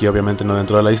producción, aquí obviamente no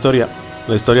dentro de la historia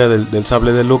del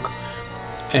sable de Luke,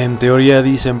 en teoría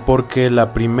dicen porque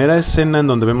la primera escena en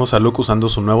donde vemos a Luke usando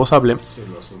su nuevo sable,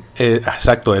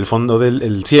 exacto, el fondo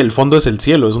el fondo es el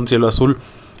cielo, es un cielo azul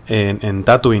en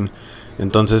Tatooine.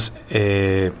 Entonces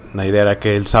la idea era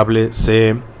que el sable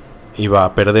se iba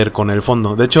a perder con el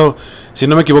fondo. De hecho, si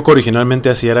no me equivoco, originalmente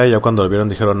así era. Ya cuando lo vieron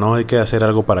dijeron, no, hay que hacer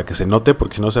algo para que se note,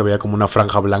 porque si no se veía como una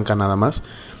franja blanca nada más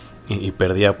y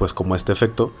perdía pues como este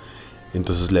efecto.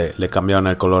 Entonces le cambiaron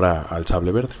el color al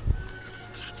sable verde.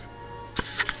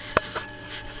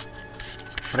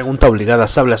 Pregunta obligada,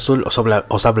 ¿sable azul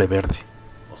o sable verde?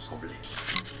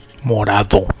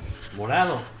 Morado.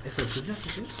 Morado, ¿es el tuyo?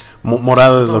 ¿Sí?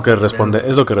 Morado es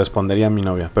lo que respondería mi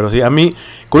novia. Pero sí, a mí,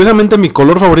 curiosamente mi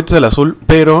color favorito es el azul,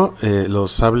 pero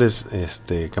los sables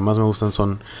que más me gustan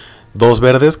son dos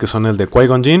verdes, que son el de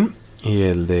Qui-Gon Jinn y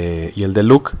el de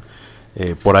Luke.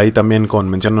 Por ahí también con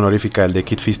mención honorífica el de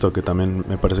Kit Fisto, que también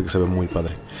me parece que se ve muy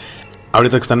padre.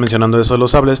 Ahorita que están mencionando eso de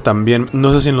los sables, también,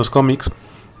 no sé si en los cómics,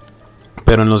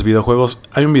 pero en los videojuegos,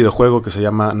 hay un videojuego que se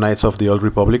llama Knights of the Old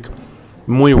Republic.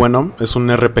 Muy bueno, es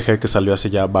un RPG que salió hace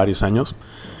ya varios años.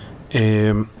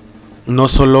 No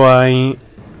solo hay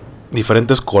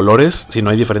diferentes colores, sino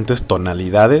hay diferentes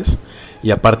tonalidades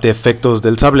y aparte efectos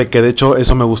del sable, que de hecho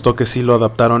eso me gustó que sí lo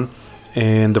adaptaron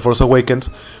en The Force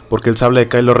Awakens, porque el sable de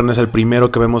Kylo Ren es el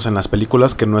primero que vemos en las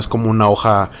películas, que no es como una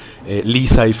hoja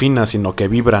lisa y fina, sino que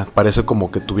vibra, parece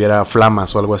como que tuviera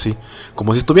flamas o algo así,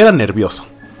 como si estuviera nervioso.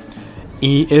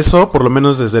 Y eso, por lo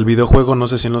menos desde el videojuego, no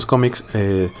sé si en los cómics,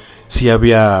 sí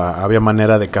había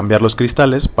manera de cambiar los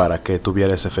cristales para que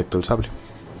tuviera ese efecto el sable.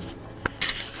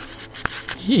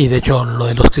 Y de hecho, lo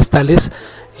de los cristales,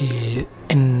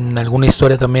 en alguna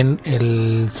historia también,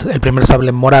 el primer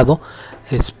sable morado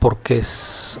es porque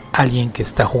es alguien que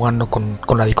está jugando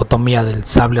con la dicotomía del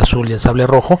sable azul y el sable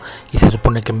rojo, y se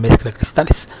supone que mezcla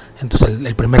cristales. Entonces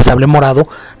el primer sable morado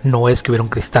no es que hubiera un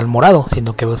cristal morado,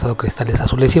 sino que había usado cristales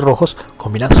azules y rojos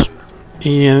combinados.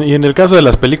 Y en el caso de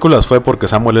las películas fue porque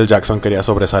Samuel L. Jackson quería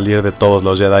sobresalir de todos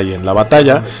los Jedi en la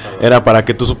batalla. Era para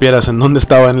que tú supieras en dónde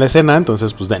estaba en la escena.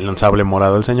 Entonces pues denle un sable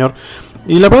morado al señor.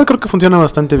 Y la verdad creo que funciona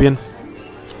bastante bien.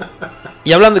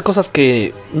 Y hablando de cosas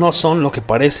que no son lo que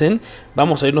parecen,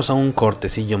 vamos a irnos a un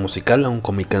cortecillo musical, a un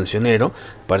cómic cancionero,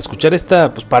 para escuchar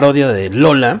esta pues, parodia de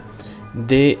Lola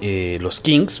de los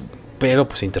Kings, pero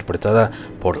pues interpretada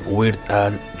por Weird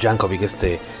Al Yankovic,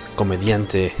 este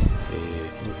comediante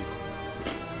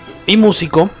y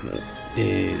músico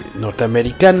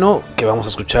norteamericano, que vamos a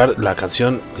escuchar la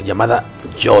canción llamada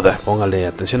Yoda. Póngale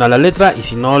atención a la letra, y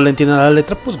si no le entienden a la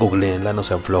letra, pues googleenla, no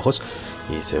sean flojos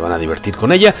y se van a divertir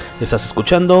con ella. Estás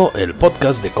escuchando el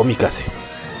podcast de Comikaze.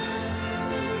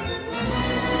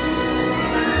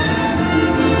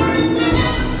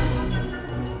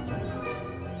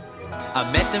 I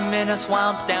met him in a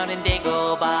swamp down in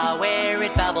Dagobah, where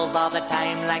it bubbles all the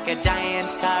time like a giant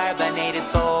carbonated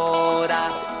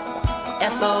soda.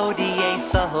 S-O-D-A,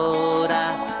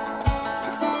 soda.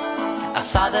 I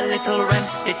saw the little runt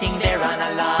sitting there on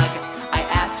a log. I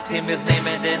asked him his name,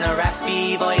 and in a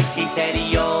raspy voice he said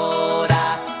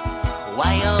Yoda.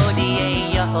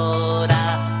 Y-O-D-A,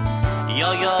 Yoda.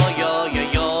 Yo-yo-yo-yo,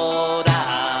 Yoda.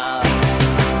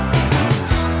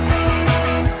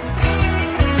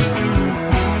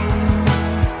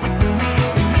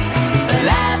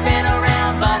 Laughing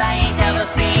around, but I ain't ever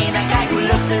seen a guy who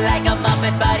looks like a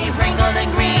Muppet, but he's wrinkled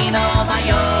and green. Oh, my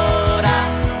Yoda.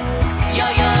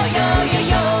 Yo-yo-yo-yo,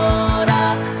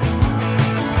 Yoda.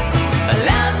 Well,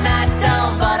 I'm not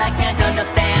dumb, but I can't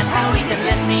understand how he can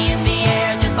lift me in the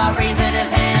air just by raising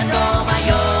his hand.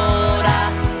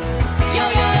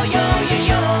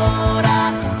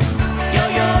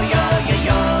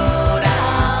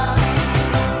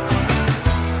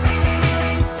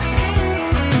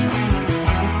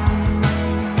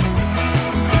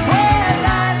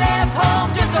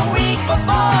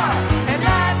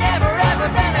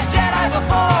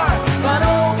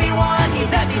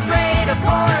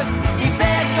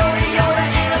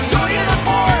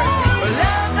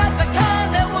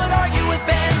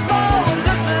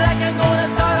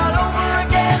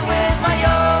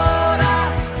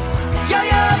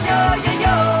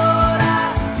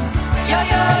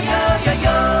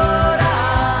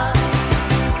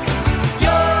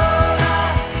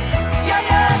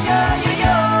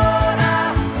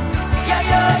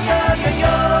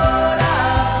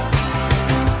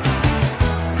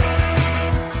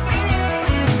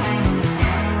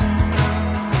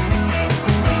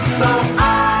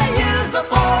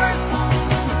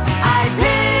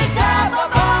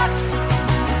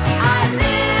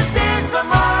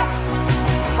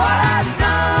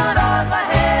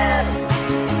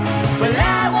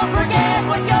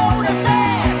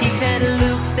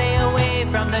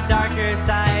 darker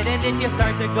side. And if you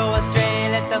start to go astray,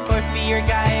 let the force be your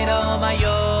guide. Oh my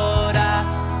Yoda,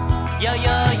 yo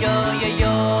yo yo yo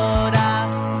Yoda.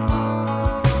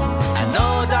 I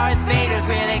know Darth Vader's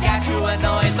really got you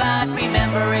annoyed, but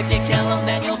remember, if you kill him,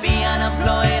 then you'll be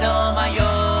unemployed. Oh my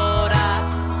Yoda,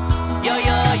 yo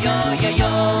yo yo yo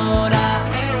Yoda.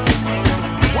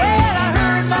 Well, I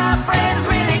heard my friends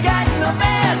really got in a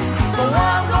mess, so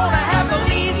I'm gonna have to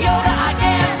leave Yoda, I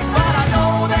guess. But I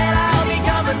know that I'll be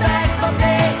coming back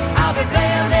someday. I'll be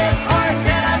playing this part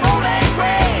till I'm old and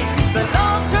gray. The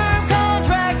long-term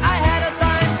contract I had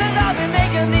assigned says I'll be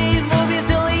making these movies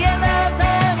till the end of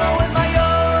time. Oh, with my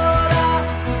Yoda,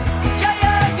 yeah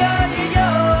yeah yeah yeah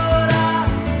Yoda,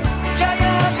 yeah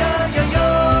yeah yeah yeah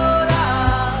Yoda,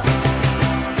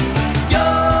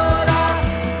 Yoda,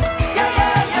 yeah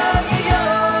yeah yeah yeah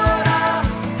Yoda,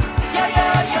 yeah yeah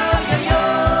yeah yeah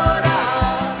Yoda,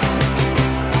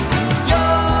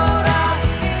 Yoda,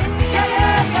 yeah yeah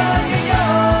yeah yeah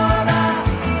Yoda,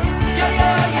 yeah yeah yeah yeah Yoda, Yoda, yeah yeah yeah yeah Yoda,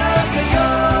 yeah yeah yeah yeah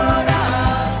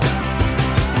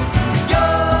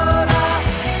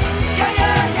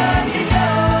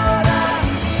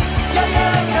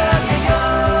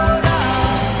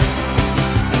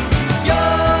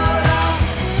Yoda,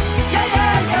 yeah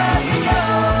yeah yeah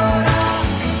yeah Yoda, yeah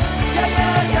yeah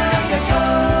yeah yeah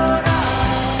Yoda,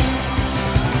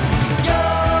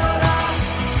 Yoda,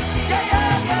 yeah yeah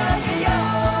yeah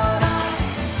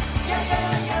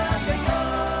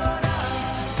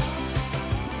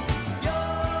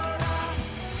yeah Yoda,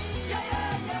 yeah yeah yeah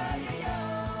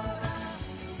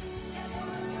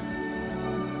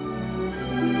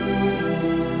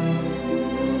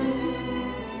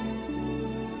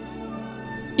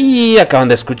Y acaban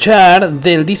de escuchar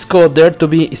del disco Dare to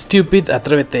be Stupid,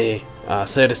 Atrévete a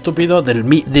ser estúpido, del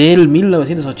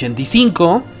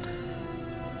 1985,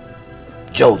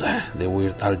 Yoda, de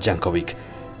Weird Al Yankovic.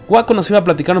 Waco nos iba a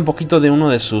platicar un poquito de uno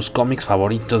de sus cómics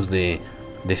favoritos de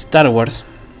Star Wars,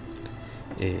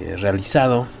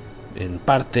 realizado en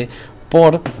parte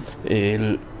por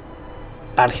el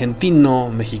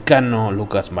argentino-mexicano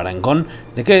Lucas Marangón.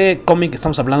 ¿De qué cómic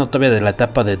estamos hablando? Todavía de la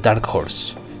etapa de Dark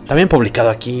Horse. También publicado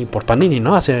aquí por Panini,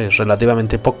 ¿no? Hace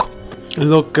relativamente poco.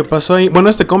 Lo que pasó ahí... Bueno,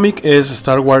 este cómic es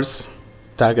Star Wars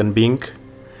Tag and Bink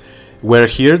We're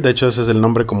Here. De hecho, ese es el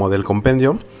nombre como del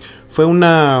compendio. Fue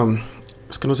una...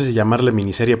 Es que no sé si llamarle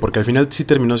miniserie, porque al final sí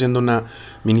terminó siendo una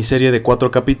miniserie de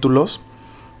 4 capítulos.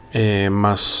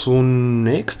 Más un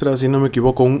extra, si no me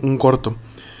equivoco, un corto.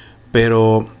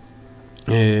 Pero...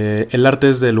 el arte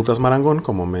es de Lucas Marangón,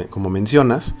 como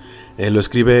mencionas. Lo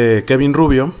escribe Kevin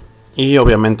Rubio. Y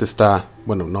obviamente está,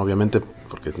 bueno, no obviamente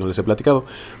porque no les he platicado,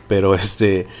 pero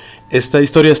esta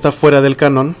historia está fuera del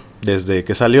canon desde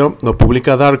que salió. Lo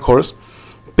publica Dark Horse,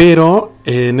 pero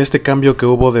en este cambio que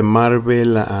hubo de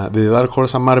Marvel de Dark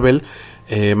Horse a Marvel,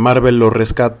 Marvel lo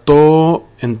rescató.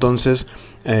 Entonces,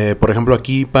 por ejemplo,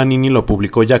 aquí Panini lo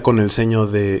publicó ya con el sello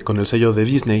de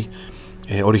Disney.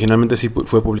 Originalmente sí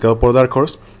fue publicado por Dark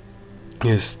Horse.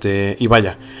 Y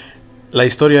vaya, la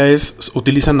historia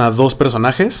utilizan a 2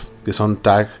 personajes, que son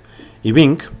Tag y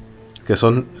Bink, que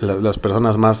son las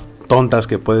personas más tontas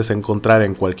que puedes encontrar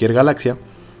en cualquier galaxia.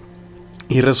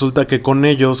 Y resulta que con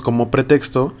ellos, como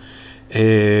pretexto,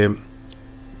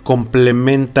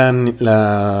 complementan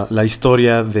la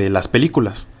historia de las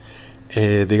películas.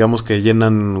 Digamos que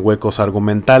llenan huecos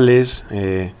argumentales.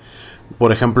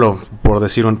 Por ejemplo,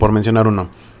 por mencionar uno,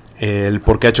 el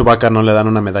por qué a Chewbacca no le dan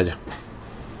una medalla.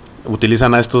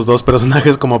 Utilizan a estos 2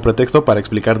 personajes como pretexto para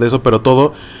explicar de eso, pero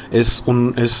todo es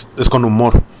con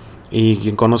humor. Y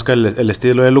quien conozca el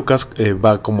estilo de Lucas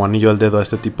va como anillo al dedo a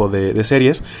este tipo de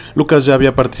series. Lucas ya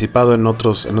había participado en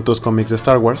otros cómics de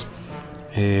Star Wars,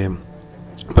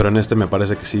 pero en este me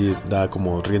parece que sí da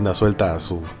como rienda suelta a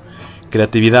su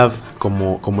creatividad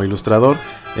como ilustrador.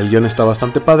 El guión está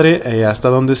bastante padre, hasta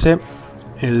donde sé.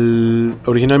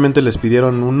 Originalmente les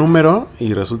pidieron un número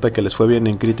y resulta que les fue bien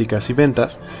en críticas y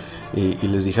ventas, y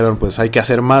les dijeron pues hay que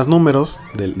hacer más números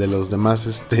de los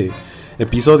demás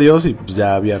episodios, y pues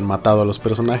ya habían matado a los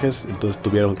personajes, entonces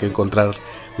tuvieron que encontrar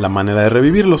la manera de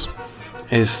revivirlos.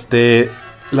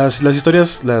 Las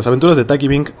historias, las aventuras de Tag y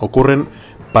Bink ocurren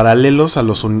paralelos a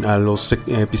los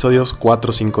episodios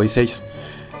 4, 5 y 6.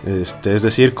 Es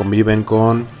decir, conviven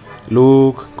con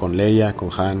Luke, con Leia,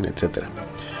 con Han, etc.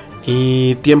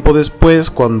 Y tiempo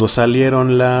después, cuando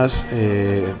salieron las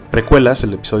precuelas,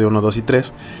 el episodio 1, 2 y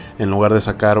 3, en lugar de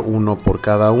sacar uno por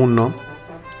cada uno,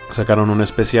 sacaron un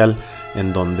especial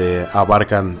en donde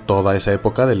abarcan toda esa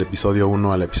época, del episodio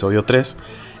 1 al episodio 3,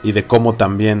 y de cómo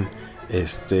también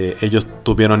ellos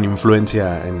tuvieron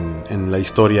influencia en la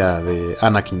historia de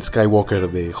Anakin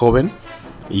Skywalker de joven.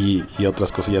 y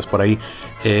otras cosillas por ahí.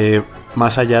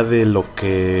 Más allá de lo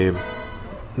que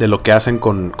hacen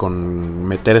con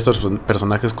meter estos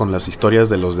personajes con las historias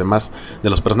de los demás, de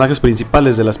los personajes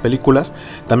principales de las películas,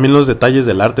 también los detalles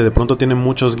del arte, de pronto tienen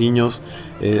muchos guiños,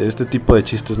 este tipo de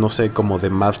chistes, no sé, como de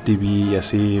Mad TV y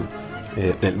así,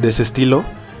 de ese estilo.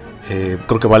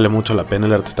 Creo que vale mucho la pena,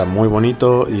 el arte está muy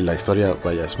bonito y la historia,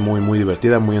 vaya, es muy muy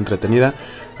divertida, muy entretenida.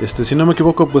 Si no me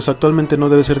equivoco, pues actualmente no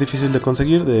debe ser difícil de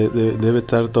conseguir, debe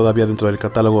estar todavía dentro del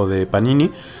catálogo de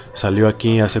Panini. Salió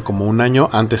aquí hace como un año,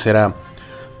 antes era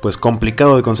pues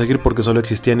complicado de conseguir porque solo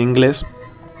existía en inglés,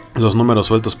 los números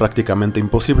sueltos prácticamente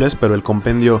imposibles, pero el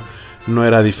compendio no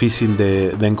era difícil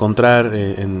de encontrar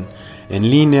en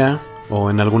línea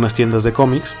o en algunas tiendas de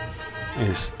cómics.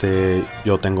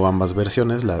 Yo tengo ambas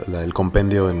versiones, el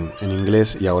compendio en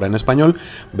inglés y ahora en español.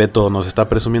 Beto nos está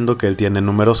presumiendo que él tiene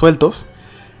números sueltos.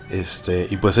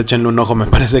 Y pues échenle un ojo, me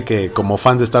parece que como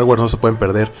fans de Star Wars no se pueden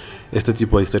perder este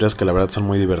tipo de historias que la verdad son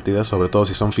muy divertidas, sobre todo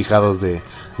si son fijados de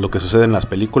lo que sucede en las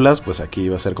películas, pues aquí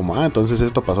va a ser como, entonces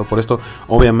esto pasó por esto.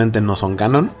 Obviamente no son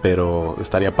canon, pero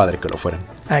estaría padre que lo fueran.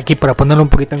 Aquí para ponerlo un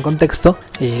poquito en contexto,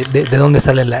 de dónde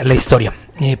sale la historia.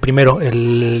 Primero,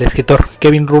 el escritor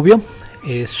Kevin Rubio,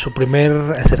 su primer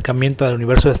acercamiento al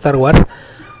universo de Star Wars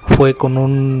fue con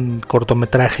un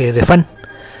cortometraje de fan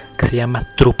que se llama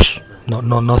Troops.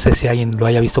 No sé si alguien lo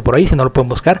haya visto por ahí, si no lo pueden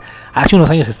buscar. Hace unos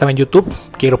años estaba en YouTube,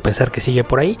 quiero pensar que sigue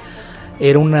por ahí.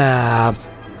 Era una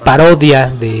parodia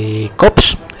de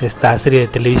Cops, esta serie de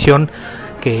televisión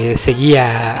que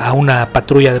seguía a una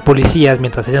patrulla de policías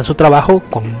mientras hacían su trabajo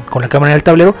con la cámara en el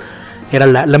tablero. Era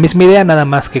la misma idea, nada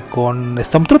más que con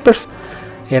Stormtroopers.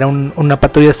 Era una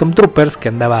patrulla de Stormtroopers que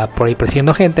andaba por ahí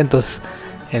persiguiendo gente. Entonces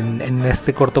en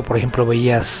este corto, por ejemplo,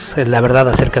 veías la verdad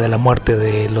acerca de la muerte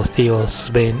de los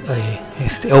tíos Ben,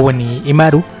 Owen y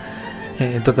Maru,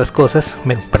 entre otras cosas.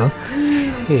 Perdón.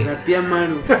 La tía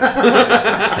Maru.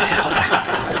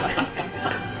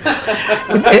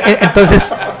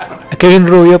 Entonces Kevin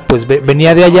Rubio pues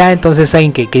venía de allá, entonces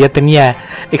saben que ya tenía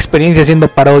experiencia haciendo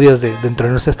parodias dentro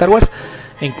de nuestra Star Wars.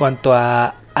 En cuanto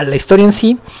a la historia en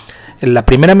sí, la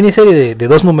primera miniserie de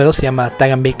 2 números se llama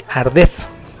Tag and Bink Are Dead,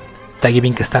 Tag y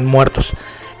Bink están muertos.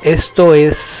 Esto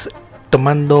es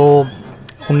tomando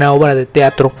una obra de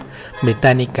teatro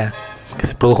británica que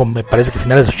se produjo, me parece que a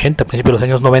finales de los 80, principios de los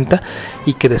años 90,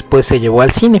 y que después se llevó al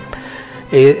cine.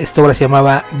 Esta obra se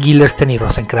llamaba Gillerstein y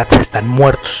Rosencrantz están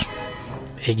muertos.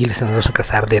 Gillerstein y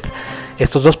Rosencrantz Are Dead.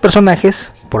 Estos dos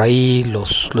personajes, por ahí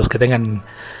los que tengan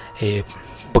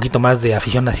un poquito más de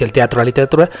afición hacia el teatro, la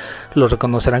literatura, los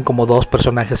reconocerán como 2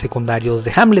 personajes secundarios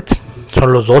de Hamlet.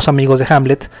 Son los 2 amigos de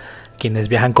Hamlet quienes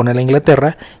viajan con él a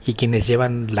Inglaterra y quienes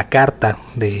llevan la carta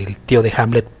del tío de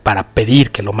Hamlet para pedir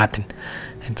que lo maten.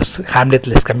 Entonces Hamlet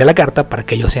les cambia la carta para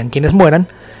que ellos sean quienes mueran.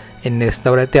 En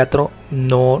esta obra de teatro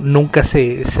nunca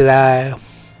se da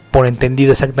por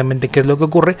entendido exactamente qué es lo que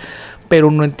ocurre, pero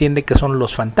uno entiende que son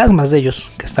los fantasmas de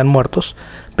ellos que están muertos,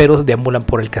 pero deambulan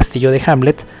por el castillo de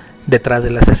Hamlet detrás de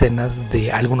las escenas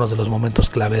de algunos de los momentos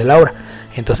clave de la obra.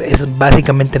 Entonces es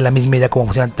básicamente la misma idea como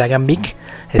funciona Tag and Bink.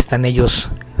 Están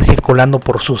ellos circulando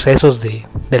por sucesos de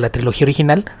la trilogía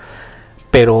original,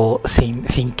 pero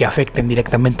sin que afecten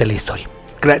directamente la historia.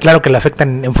 Claro que la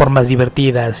afectan en formas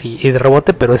divertidas y de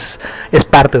rebote, pero es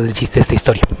parte del chiste de esta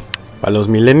historia. Para los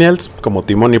millennials, como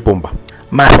Timón y Pumba.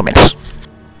 Más o menos.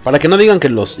 Para que no digan que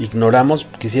los ignoramos,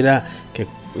 quisiera que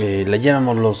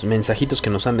leyéramos los mensajitos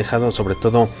que nos han dejado, sobre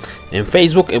todo en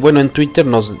Facebook. En Twitter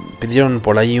nos pidieron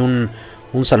por ahí un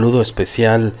saludo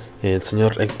especial el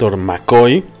señor Héctor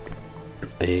McCoy,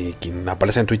 quien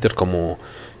aparece en Twitter como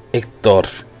Héctor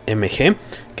MG,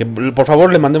 que por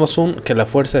favor le mandemos que la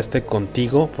fuerza esté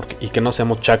contigo y que no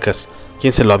seamos chacas.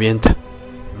 ¿Quién se lo avienta?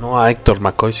 No a Héctor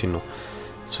McCoy, sino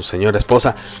su señora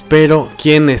esposa. Pero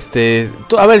 ¿quién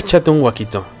a ver, échate un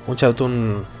guaquito,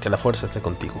 que la fuerza esté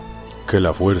contigo. Que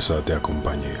la fuerza te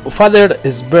acompañe. Fafner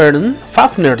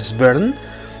Sbern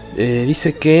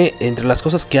dice que entre las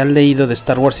cosas que han leído de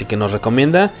Star Wars y que nos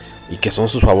recomienda y que son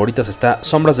sus favoritas está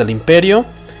Sombras del Imperio,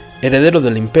 Heredero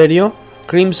del Imperio,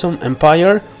 Crimson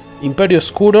Empire, Imperio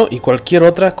Oscuro y cualquier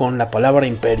otra con la palabra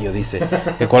Imperio. Dice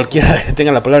que cualquiera que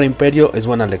tenga la palabra Imperio es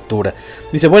buena lectura.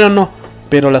 Dice,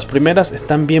 pero las primeras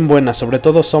están bien buenas, sobre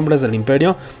todo Sombras del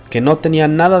Imperio, que no tenía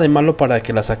nada de malo para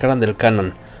que la sacaran del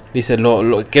canon. Dice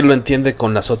que lo entiende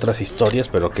con las otras historias,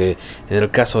 pero que en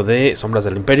el caso de Sombras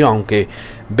del Imperio, aunque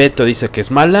Beto dice que es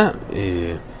mala,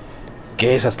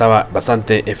 que esa estaba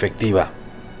bastante efectiva.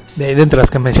 De entre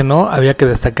las que mencionó, había que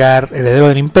destacar Heredero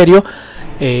del Imperio.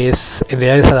 En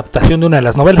realidad es adaptación de una de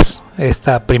las novelas.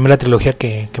 Esta primera trilogía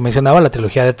que mencionaba, la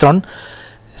trilogía de Tron,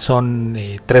 Son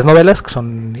 3 novelas, que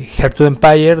son Heir to the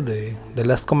Empire, The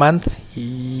Last Command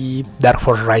y Dark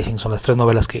Force Rising. Son las 3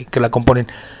 novelas que la componen.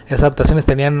 Esas adaptaciones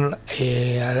tenían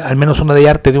al menos una de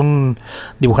arte de un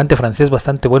dibujante francés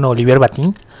bastante bueno, Olivier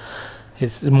Batin.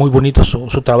 Es muy bonito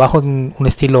su trabajo, en un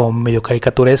estilo medio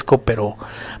caricaturesco, pero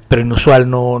inusual.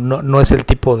 No es el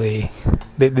tipo de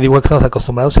dibujo que estamos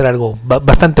acostumbrados. Era algo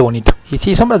bastante bonito. Y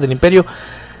sí, Sombras del Imperio,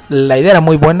 la idea era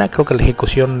muy buena. Creo que la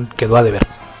ejecución quedó a deber.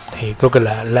 Creo que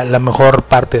la mejor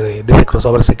parte de ese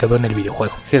crossover se quedó en el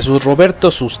videojuego. Jesús Roberto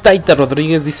Sustaita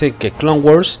Rodríguez dice que Clone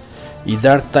Wars y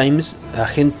Dark Times,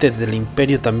 Agente del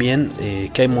Imperio también,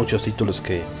 que hay muchos títulos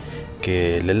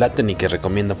que le laten y que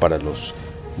recomienda para los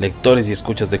lectores y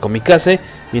escuchas de Comikaze.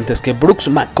 Mientras que Brooks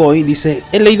McCoy dice: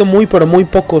 he leído muy pero muy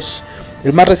pocos.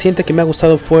 El más reciente que me ha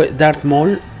gustado fue Darth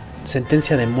Maul,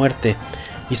 Sentencia de Muerte.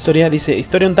 Historia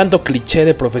un tanto cliché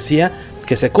de profecía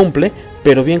que se cumple,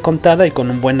 pero bien contada y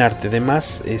con un buen arte.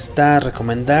 Además está a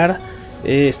recomendar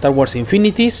Star Wars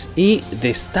Infinities y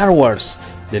The Star Wars,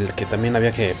 del que también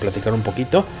había que platicar un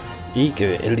poquito, y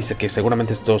que él dice que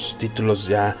seguramente estos títulos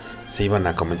ya se iban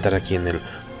a comentar aquí en el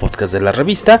podcast de la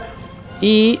revista.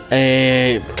 Y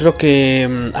creo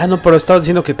que... pero estabas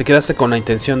diciendo que te quedaste con la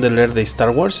intención de leer de Star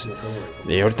Wars.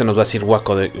 Ahorita nos va a decir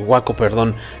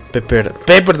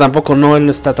Pepper tampoco, no, él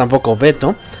no está tampoco.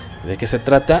 Beto, de qué se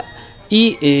trata.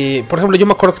 Y por ejemplo, yo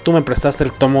me acuerdo que tú me prestaste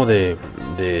el tomo de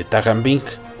Tagan Bink.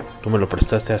 Tú me lo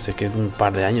prestaste hace un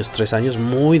par de años, 3 años,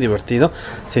 muy divertido.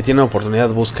 Si tienen oportunidad,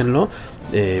 búsquenlo,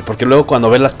 porque luego cuando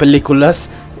ven las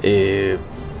películas,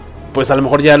 pues a lo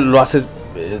mejor ya lo haces,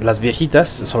 las viejitas,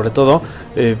 sobre todo,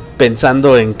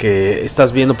 pensando en que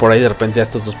estás viendo por ahí de repente a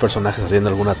estos dos personajes haciendo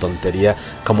alguna tontería,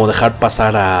 como dejar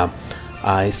pasar a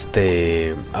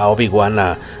Obi-Wan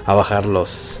a bajar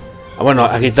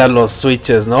a quitar los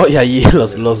switches, ¿no? Y ahí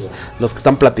los que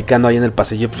están platicando ahí en el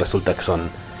pasillo, pues resulta que son,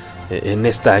 en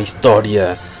esta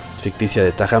historia ficticia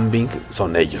de Tagan Bink,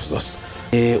 son ellos dos.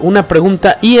 Una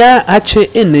pregunta,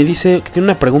 IAHN dice que tiene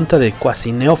una pregunta de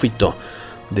cuasi neófito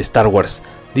de Star Wars.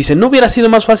 Dice: ¿no hubiera sido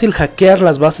más fácil hackear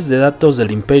las bases de datos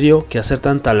del Imperio que hacer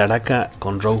tanta laraca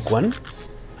con Rogue One?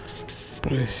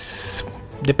 Pues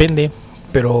depende,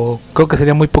 pero creo que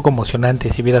sería muy poco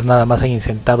emocionante si vieras nada más ahí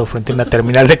sentado frente a una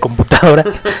terminal de computadora.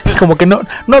 Como que no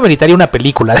ameritaría una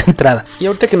película de entrada. Y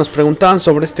ahorita que nos preguntaban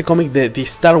sobre este cómic de The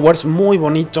Star Wars, muy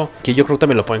bonito, que yo creo que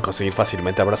también lo pueden conseguir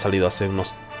fácilmente, habrá salido hace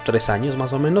unos 3 años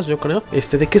más o menos, yo creo.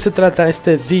 ¿De qué se trata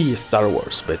The Star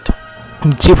Wars, Beto?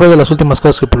 Sí, fue de las últimas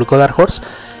cosas que publicó Dark Horse.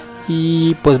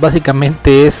 Y pues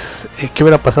básicamente es qué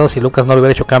hubiera pasado si Lucas no le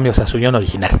hubiera hecho cambios a su guión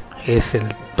original. Es el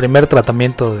primer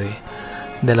tratamiento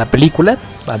de la película.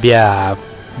 Había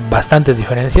bastantes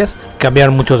diferencias.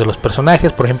 Cambiaron muchos de los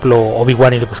personajes. Por ejemplo,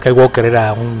 Obi-Wan y Luke Skywalker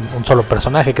era un solo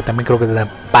personaje, que también creo que era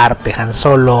parte Han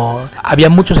Solo. Había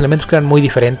muchos elementos que eran muy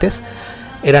diferentes.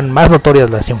 Eran más notorias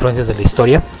las influencias de la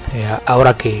historia.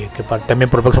 Ahora que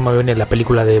también por el próximo viene la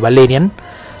película de Valerian,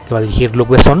 que va a dirigir Luc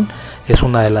Besson, es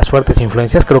una de las fuertes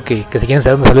influencias. Creo que si quieren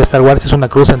saber dónde salió Star Wars, es una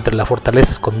cruz entre La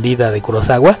Fortaleza Escondida de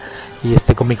Kurosawa y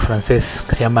este cómic francés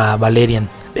que se llama Valerian.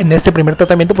 En este primer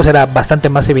tratamiento pues era bastante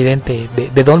más evidente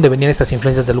de dónde venían estas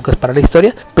influencias de Lucas para la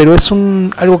historia, pero es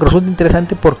algo que resulta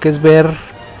interesante porque es ver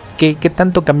qué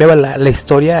tanto cambiaba la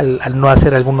historia al no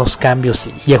hacer algunos cambios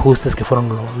y ajustes que fueron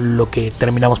lo que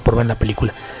terminamos por ver en la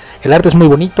película. El arte es muy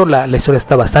bonito, la historia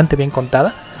está bastante bien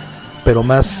contada, pero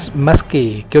más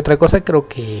que otra cosa, creo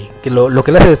que lo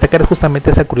que le hace destacar es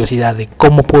justamente esa curiosidad de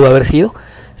cómo pudo haber sido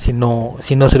si no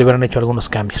se le hubieran hecho algunos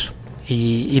cambios.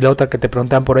 Y la otra que te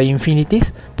preguntaban por ahí,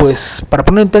 Infinities, pues para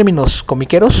poner en términos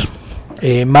comiqueros,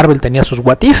 Marvel tenía sus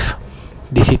What If,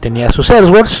 DC tenía sus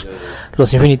Elseworlds.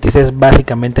 Los Infinities es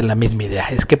básicamente la misma idea.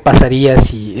 Es qué pasaría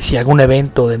si algún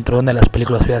evento dentro de una de las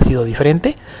películas hubiera sido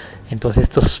diferente. Entonces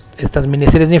estas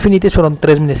miniseries de Infinities fueron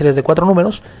 3 miniseries de 4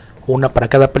 números, una para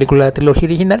cada película de la trilogía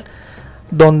original,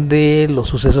 donde los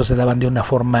sucesos se daban de una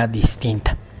forma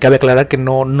distinta. Cabe aclarar que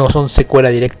no son secuela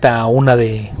directa a una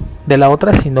de la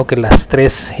otra, sino que las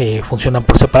 3 funcionan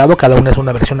por separado. Cada una es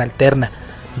una versión alterna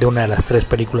de una de las 3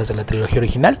 películas de la trilogía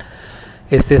original.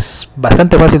 Este es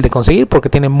bastante fácil de conseguir porque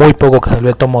tiene muy poco que salió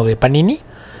el tomo de Panini,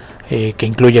 que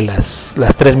incluye las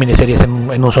 3 miniseries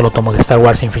en un solo tomo de Star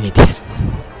Wars Infinities.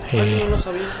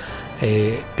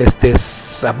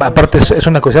 Aparte es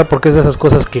una curiosidad porque es de esas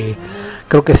cosas que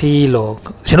creo que si no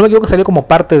me equivoco salió como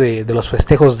parte de los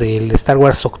festejos del Star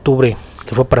Wars Octubre,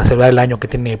 que fue para celebrar el año que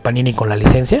tiene Panini con la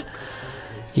licencia.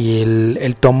 Y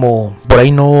el tomo por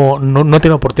ahí no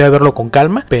tiene oportunidad de verlo con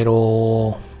calma,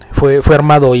 pero fue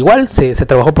armado igual, se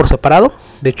trabajó por separado.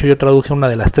 De hecho yo traduje una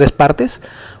de las 3 partes,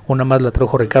 una más la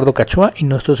tradujo Ricardo Cachua y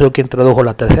no estoy seguro quién tradujo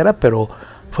la tercera, pero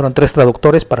Fueron 3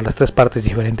 traductores para las 3 partes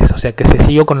diferentes, o sea que se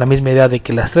siguió con la misma idea de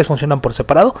que las 3 funcionan por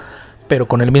separado, pero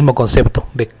con el mismo concepto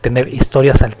de tener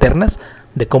historias alternas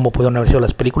de cómo pudieron haber sido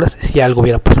las películas si algo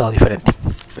hubiera pasado diferente.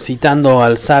 Citando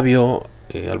al sabio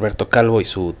Alberto Calvo y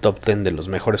su top 10 de los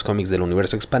mejores cómics del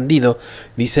universo expandido,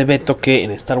 dice Beto que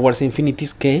en Star Wars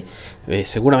Infinities, que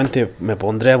seguramente me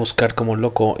pondré a buscar como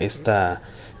loco esta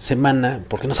semana,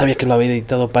 porque no sabía que lo había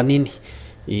editado Panini,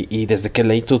 y desde que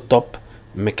leí tu top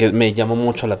me llamó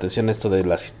mucho la atención esto de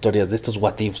las historias de estos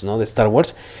what ifs, ¿no? De Star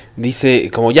Wars. Dice,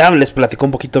 como ya les platicó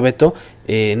un poquito Beto,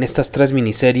 en estas 3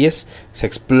 miniseries se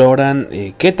exploran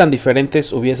qué tan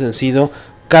diferentes hubiesen sido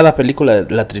cada película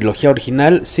de la trilogía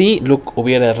original si Luke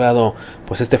hubiera errado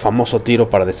pues este famoso tiro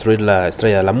para destruir la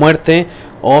Estrella de la Muerte,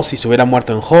 o si se hubiera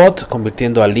muerto en Hoth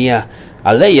convirtiendo a Leia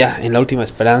en la última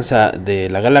esperanza de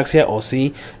la galaxia, o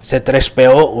si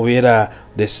C-3PO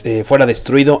fuera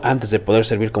destruido antes de poder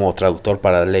servir como traductor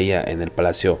para Leia en el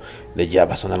Palacio de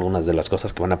Jabba. Son algunas de las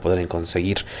cosas que van a poder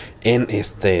conseguir en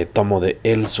este tomo de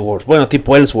Elseworlds, bueno,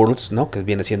 tipo Elseworlds, ¿no? Que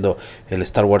viene siendo el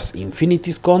Star Wars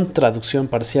Infinities con traducción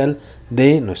parcial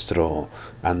de nuestro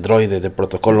androide de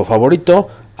protocolo favorito,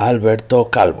 Alberto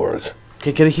Calborg.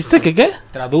 ¿Qué dijiste? ¿Qué?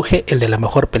 Traduje el de la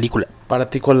mejor película.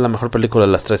 Para ti, ¿cuál es la mejor película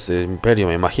de las 3? Imperio,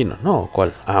 me imagino, ¿no?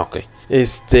 ¿Cuál? Ah, ok.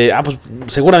 Pues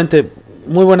seguramente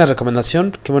muy buena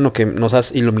recomendación. Qué bueno que nos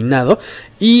has iluminado.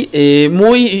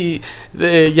 Y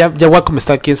ya Waco me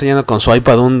está aquí enseñando con su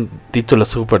iPad un título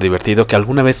súper divertido que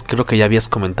alguna vez creo que ya habías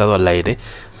comentado al aire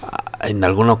en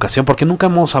alguna ocasión, porque nunca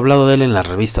hemos hablado de él en la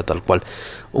revista tal cual.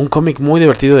 Un cómic muy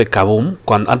divertido de Kaboom,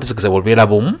 antes de que se volviera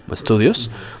Boom Studios.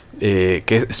 Que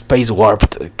es Space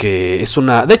Warped, que es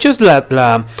de hecho es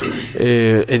la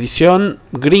edición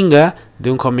gringa de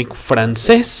un cómic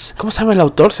francés. ¿Cómo se llama el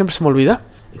autor? Siempre se me olvida.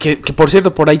 Que por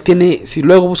cierto, por ahí tiene, si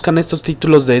luego buscan estos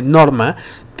títulos de Norma,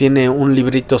 tiene un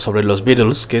librito sobre los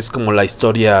Beatles, que es como la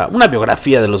historia, una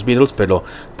biografía de los Beatles, pero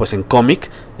pues en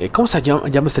cómic. ¿Cómo se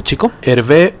llama este chico?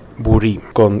 Hervé Bury,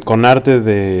 con arte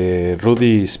de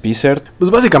Rudy Spicer.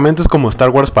 Pues básicamente es como Star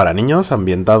Wars para niños,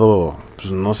 ambientado,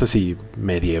 pues no sé si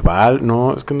medieval,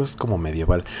 no, es que no es como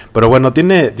medieval. Pero bueno,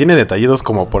 tiene detallitos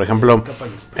como, por ejemplo,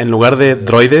 en lugar de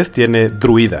droides, tiene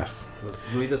druidas.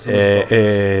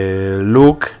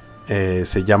 Luke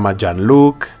se llama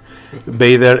Jean-Luc.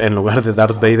 Vader, en lugar de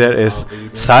Darth Vader, es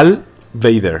Sal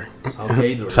Vader.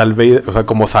 Sal Vader, o sea,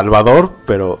 como Salvador,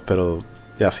 pero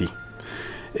así.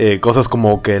 Cosas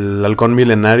como que el halcón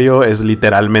milenario es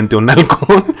literalmente un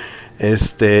halcón.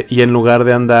 Y en lugar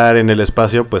de andar en el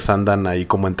espacio, pues andan ahí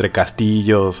como entre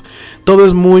castillos. Todo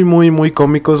es muy, muy, muy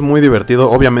cómico, es muy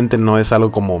divertido. Obviamente no es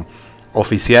algo como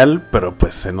oficial, pero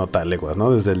pues se nota a leguas,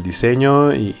 ¿no? Desde el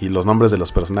diseño y los nombres de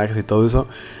los personajes y todo eso.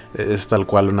 Es tal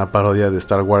cual una parodia de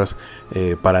Star Wars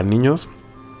para niños,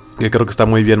 que creo que está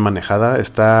muy bien manejada.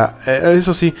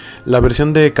 Eso sí, la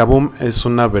versión de Kaboom es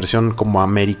una versión como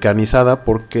americanizada,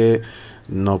 porque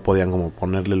no podían como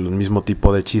ponerle el mismo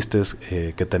tipo de chistes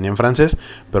que tenía en francés,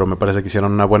 pero me parece que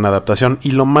hicieron una buena adaptación.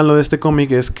 Y lo malo de este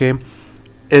cómic es que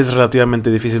es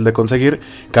relativamente difícil de conseguir.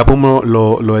 Kaboom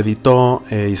lo editó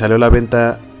y salió a la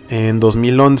venta en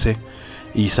 2011.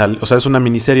 O sea, es una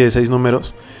miniserie de 6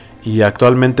 números. Y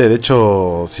actualmente, de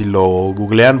hecho, si lo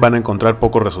googlean van a encontrar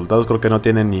pocos resultados. Creo que no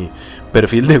tiene ni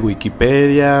perfil de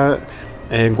Wikipedia.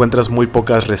 Encuentras muy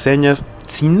pocas reseñas.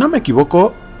 Si no me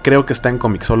equivoco, creo que está en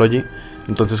Comixology.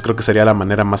 Entonces creo que sería la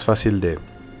manera más fácil de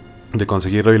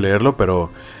conseguirlo y leerlo. Pero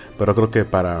creo que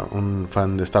para un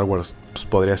fan de Star Wars pues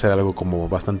podría ser algo como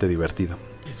bastante divertido.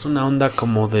 Es una onda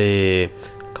como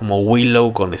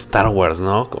Willow con Star Wars,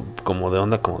 ¿no? Como de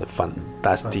onda como de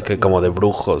fantástica, como de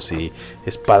brujos y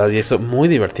espadas y eso. Muy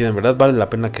divertido, en verdad vale la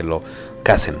pena que lo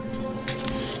casen.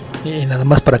 Y nada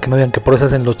más para que no digan que por eso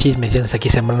hacen los chismes y antes aquí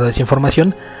sembrando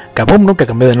desinformación. Kaboom nunca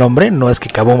cambió de nombre, no es que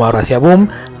Kaboom ahora sea Boom.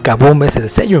 Kaboom es el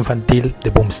sello infantil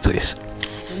de Boom Studios.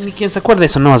 Ni quien se acuerde de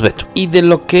eso, no más Beto. Y de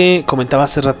lo que comentaba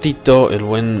hace ratito el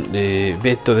buen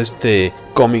Beto de este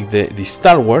cómic de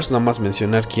Star Wars, nada más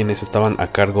mencionar quienes estaban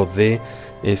a cargo de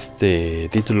este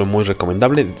título muy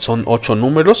recomendable. Son 8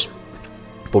 números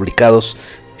publicados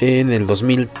en el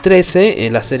 2013.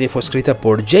 La serie fue escrita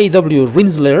por J.W.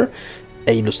 Rinsler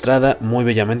e ilustrada muy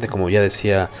bellamente, como ya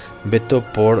decía Beto,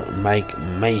 por Mike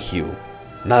Mayhew.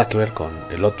 Nada que ver con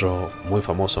el otro muy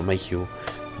famoso Mayhew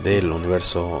del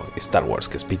universo Star Wars,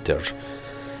 que es Peter.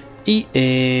 Y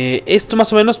esto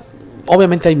más o menos,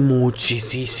 obviamente hay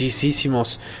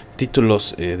muchísimos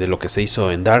títulos de lo que se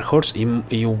hizo en Dark Horse,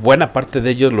 y buena parte de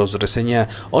ellos los reseña,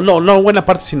 no buena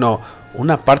parte, sino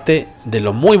una parte de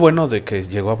lo muy bueno de que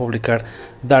llegó a publicar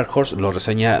Dark Horse lo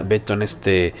reseña Beto en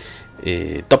este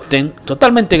Top 10,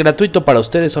 totalmente gratuito para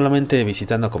ustedes, solamente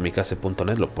visitando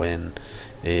comicase.net lo pueden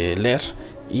leer.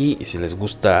 Y si les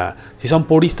gusta, si son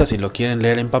puristas y lo quieren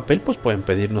leer en papel, pues pueden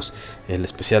pedirnos el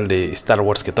especial de Star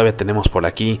Wars, que todavía tenemos por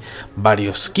aquí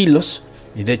varios kilos.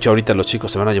 Y de hecho ahorita los chicos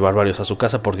se van a llevar varios a su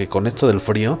casa, porque con esto del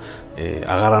frío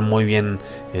agarran muy bien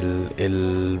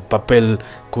el papel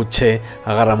cuché,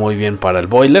 agarra muy bien para el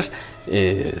boiler.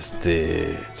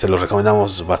 Se los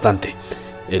recomendamos bastante.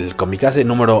 El Comicase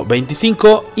número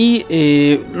 25.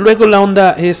 Y luego la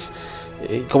onda es,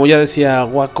 como ya decía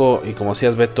Waco y como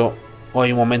decías Beto, hoy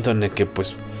hay un momento en el que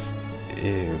pues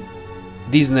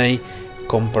Disney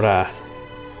compra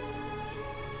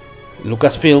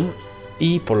Lucasfilm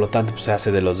y por lo tanto pues, se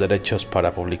hace de los derechos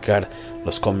para publicar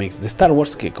los cómics de Star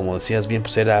Wars, que como decías bien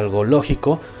pues era algo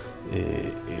lógico.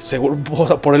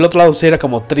 Por el otro lado sí era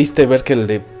como triste ver que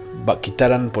le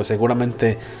quitaran pues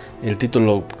seguramente el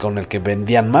título con el que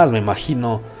vendían más, me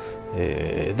imagino,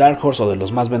 Dark Horse, o de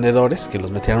los más vendedores, que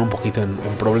los metieran un poquito en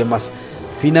problemas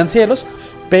financieros.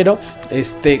 Pero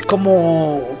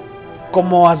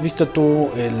 ¿cómo has visto tú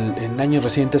en años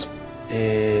recientes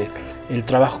el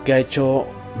trabajo que ha hecho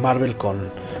Marvel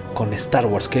con Star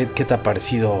Wars? ¿Qué te ha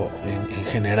parecido en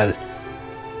general?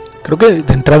 Creo que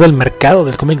de entrada el mercado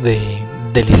del cómic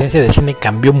de licencia de cine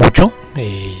cambió mucho.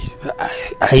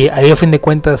 Ahí a fin de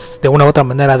cuentas, de una u otra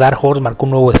manera, Dark Horse marcó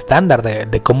un nuevo estándar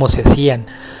de cómo se hacían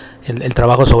el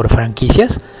trabajo sobre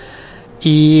franquicias.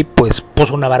 Y pues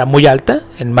puso una vara muy alta.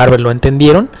 En Marvel lo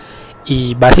entendieron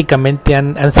y básicamente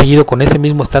han seguido con ese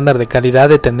mismo estándar de calidad,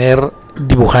 de tener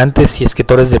dibujantes y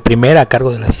escritores de primera a cargo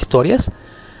de las historias.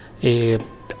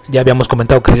 Ya habíamos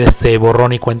comentado que este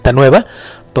borrón y cuenta nueva,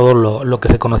 todo lo que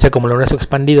se conocía como el universo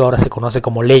expandido ahora se conoce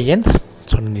como Legends.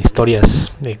 Son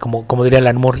historias, como diría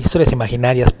Alan Moore, historias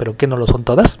imaginarias, pero que no lo son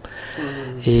todas.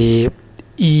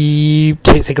 Y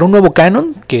se creó un nuevo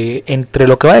canon que entre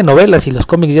lo que va de novelas y los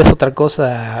cómics ya es otra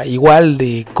cosa igual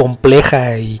de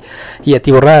compleja y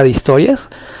atiborrada de historias,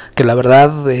 que la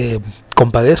verdad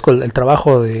compadezco el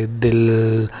trabajo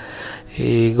del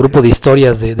grupo de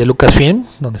historias de Lucasfilm,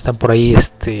 donde están por ahí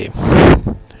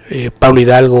Pablo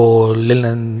Hidalgo,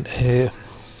 Leland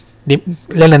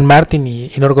Martin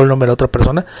y no recuerdo el nombre de la otra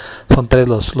persona. Son tres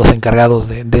los encargados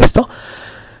de esto.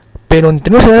 Pero en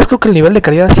términos generales creo que el nivel de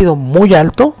calidad ha sido muy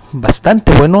alto,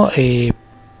 bastante bueno.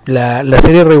 La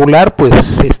serie regular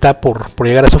pues está por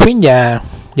llegar a su fin. Ya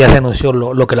se anunció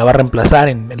lo que la va a reemplazar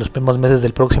en los primeros meses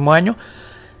del próximo año.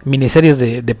 Miniseries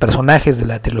de personajes de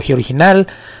la trilogía original,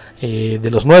 de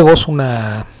los nuevos.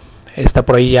 Está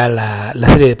por ahí ya la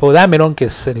serie de Poe Dameron, que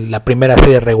es la primera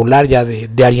serie regular ya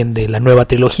de alguien de la nueva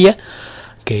trilogía,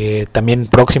 que también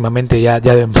próximamente ya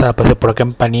debe empezar a aparecer por acá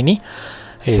en Panini.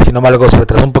 Si no mal recuerdo, se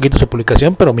retrasó un poquito su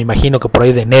publicación, pero me imagino que por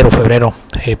ahí de enero, febrero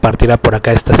partirá por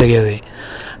acá esta serie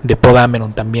de Poe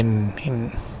Dameron también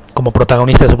como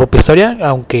protagonista de su propia historia,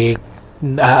 aunque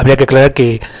habría que aclarar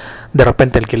que de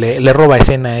repente el que le roba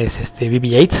escena es BB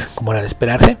Yates, como era de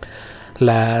esperarse.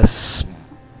 Las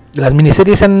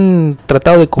miniseries han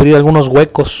tratado de cubrir algunos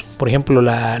huecos, por ejemplo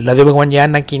la de Obi-Wan y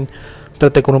Anakin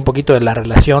trata con un poquito de la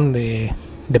relación de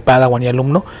Padawan y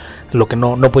alumno, lo que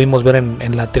no pudimos ver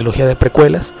en la trilogía de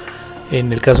precuelas.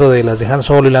 En el caso de las de Han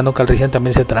Solo y Lando Calrissian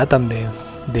también se tratan de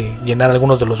llenar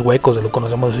algunos de los huecos de lo que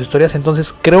conocemos de sus historias.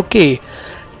 Entonces creo que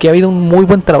ha habido un muy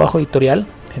buen trabajo editorial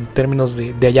en términos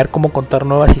de hallar cómo contar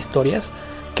nuevas historias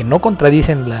que no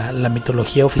contradicen la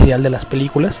mitología oficial de las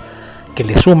películas, que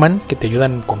le suman, que te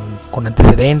ayudan con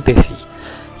antecedentes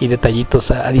y detallitos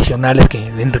adicionales que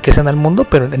enriquecen al mundo.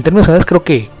 Pero en términos generales creo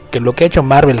que lo que ha hecho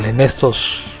Marvel en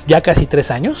estos ya casi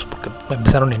 3 años, porque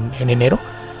empezaron en enero,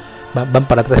 van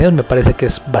para 3 años, me parece que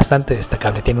es bastante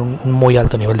destacable, tiene un muy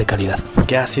alto nivel de calidad.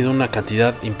 Que ha sido una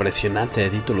cantidad impresionante de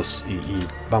títulos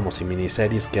y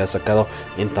miniseries que ha sacado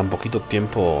en tan poquito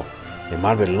tiempo de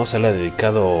Marvel, ¿no? Se le ha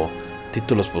dedicado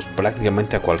títulos pues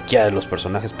prácticamente a cualquiera de los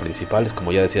personajes principales,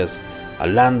 como ya decías, a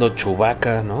Lando,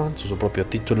 Chewbacca, ¿no? Su propio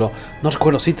título. No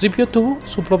recuerdo si C-3PO tuvo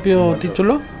su propio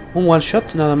título, un one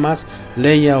shot nada más.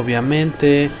 Leia,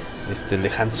 obviamente, el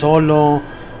de Han Solo,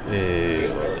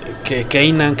 que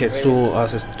Kanan, que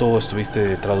tú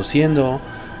estuviste traduciendo,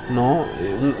 ¿no?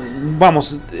 ¿Cómo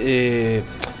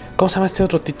se llama este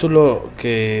otro título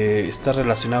que está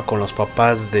relacionado con los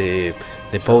papás de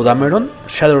Poe Dameron?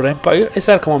 Shadow Empire.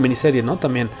 Esa era como miniserie, ¿no?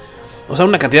 También. O sea,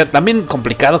 una cantidad también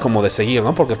complicado como de seguir,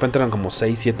 ¿no? Porque de repente eran como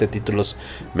 6-7 títulos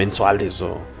mensuales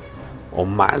o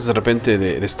más de repente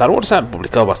de Star Wars. Han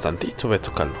publicado bastantito,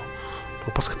 Beto Calvo. Lo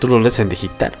que pasa es que tú lo lees en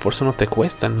digital, por eso no te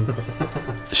cuestan.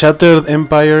 Shattered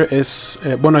Empire es...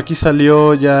 bueno, aquí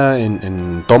salió ya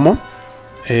en tomo.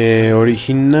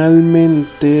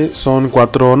 Originalmente son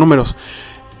 4 números.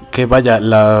 que vaya,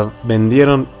 la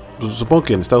vendieron, pues, supongo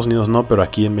que en Estados Unidos no, pero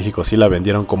aquí en México sí la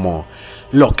vendieron como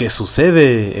lo que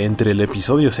sucede entre el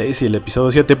episodio 6 y el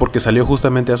episodio 7, porque salió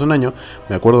justamente hace un año,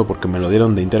 me acuerdo porque me lo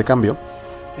dieron de intercambio,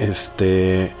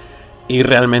 y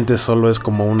realmente solo es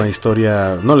como una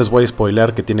historia, no les voy a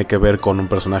spoilear, que tiene que ver con un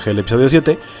personaje del episodio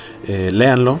 7,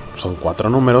 léanlo, son 4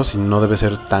 números y no debe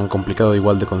ser tan complicado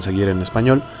igual de conseguir en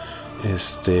español,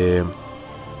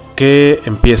 que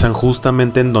empiezan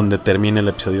justamente en donde termina el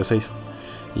episodio 6,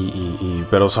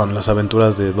 pero son las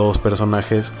aventuras de 2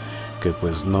 personajes que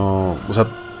pues no, o sea,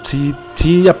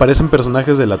 sí aparecen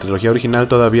personajes de la trilogía original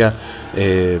todavía,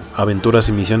 aventuras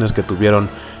y misiones que tuvieron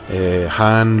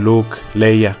Han, Luke,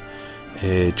 Leia,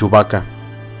 Chewbacca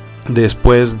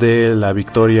después de la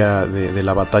victoria de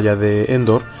la batalla de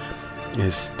Endor,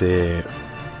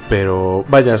 pero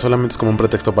vaya, solamente es como un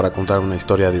pretexto para contar una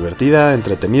historia divertida,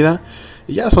 entretenida,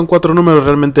 y ya son 4 números,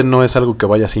 realmente no es algo que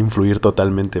vaya a influir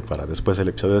totalmente para después del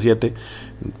episodio 7,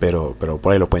 pero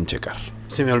por ahí lo pueden checar.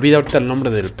 Se me olvida ahorita el nombre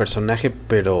del personaje,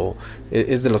 pero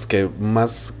es de los que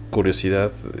más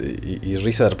curiosidad y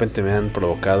risa de repente me han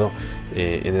provocado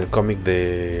en el cómic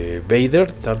de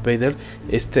Vader, Darth Vader,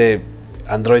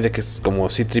 androide que es como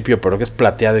C-3PO, pero que es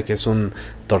plateado y que es un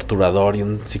torturador y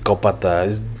un psicópata.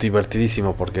 Es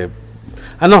divertidísimo porque...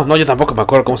 No, yo tampoco me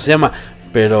acuerdo cómo se llama,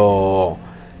 pero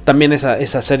también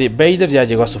esa serie Vader ya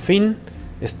llegó a su fin.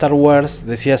 Star Wars,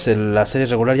 decías, la serie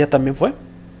regular ya también fue.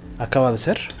 Acaba de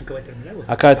ser.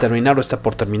 Acaba de terminar o está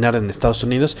por terminar en Estados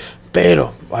Unidos,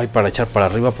 pero hay para echar para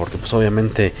arriba porque pues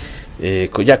obviamente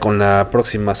ya con la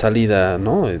próxima salida,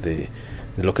 ¿no?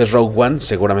 de lo que es Rogue One,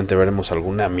 seguramente veremos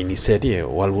alguna miniserie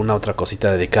o alguna otra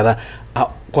cosita dedicada a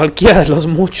cualquiera de los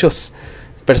muchos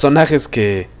personajes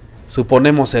que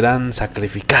suponemos serán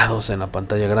sacrificados en la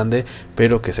pantalla grande,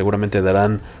 pero que seguramente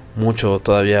darán mucho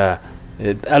todavía,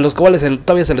 a los cuales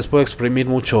todavía se les puede exprimir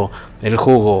mucho el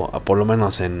jugo, por lo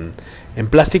menos en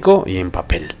plástico y en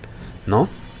papel, ¿no?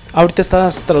 ¿Ahorita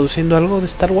estás traduciendo algo de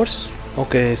Star Wars? ¿O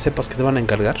que sepas que te van a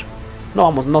encargar?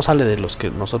 No sale de los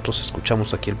que nosotros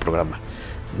escuchamos aquí el programa.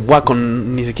 Waco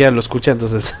ni siquiera lo escucha,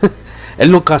 entonces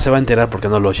él nunca se va a enterar porque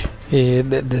no lo oye.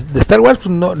 De Star Wars, pues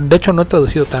no, de hecho no he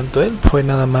traducido tanto él, fue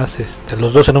nada más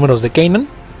los 12 números de Kanan,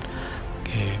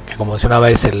 que como mencionaba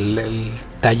es el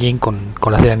tie-in con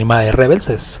la serie animada de Rebels,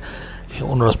 es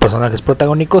uno de los personajes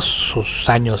protagónicos, sus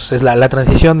años, es la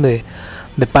transición de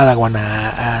Padawan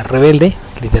a rebelde,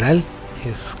 literal,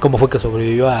 es cómo fue que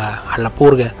sobrevivió a la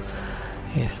purga,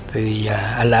 y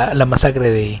a la masacre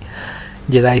de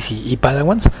Jedi y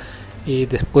Padawans. Y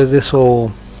después de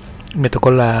eso me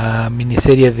tocó la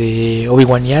miniserie de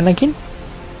Obi-Wan y Anakin,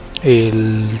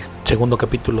 el segundo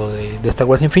capítulo de Star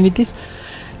Wars Infinities,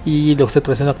 y lo que estoy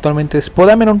traduciendo actualmente es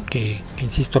Podameron, que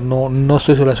insisto, no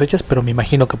estoy sobre las fechas, pero me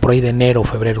imagino que por ahí de enero o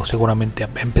febrero seguramente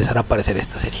empezará a aparecer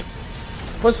esta serie.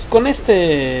 Pues con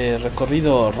este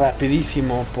recorrido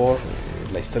rapidísimo por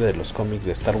la historia de los cómics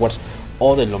de Star Wars,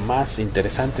 o de lo más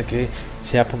interesante que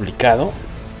se ha publicado,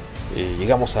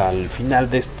 llegamos al final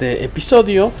de este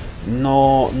episodio.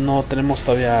 No tenemos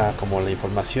todavía como la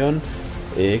información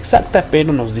exacta,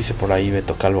 pero nos dice por ahí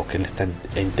Beto Calvo que él está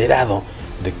enterado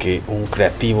de que un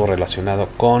creativo relacionado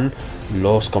con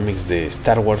los cómics de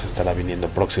Star Wars estará viniendo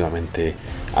próximamente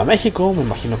a México. Me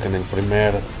imagino que en el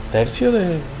primer tercio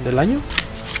del año.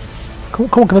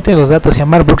 ¿Cómo que no tiene los datos? Si a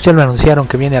Mark Brooks ya lo anunciaron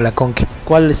que viene a la Conque.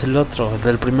 ¿Cuál es el otro?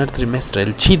 Del primer trimestre,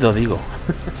 el chido, digo.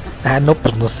 No,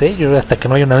 pues no sé, yo hasta que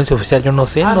no haya un anuncio oficial yo no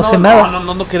sé, no sé nada.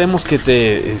 No queremos que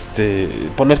te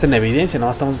ponerte en evidencia, nada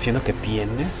más estamos diciendo que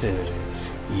tienes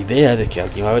idea de que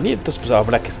alguien va a venir, entonces pues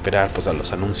habrá que esperar pues a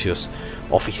los anuncios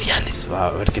oficiales, a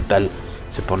ver qué tal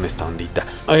se pone esta ondita.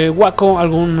 Waco,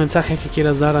 ¿algún mensaje que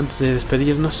quieras dar antes de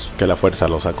despedirnos? Que la fuerza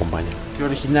los acompañe. Qué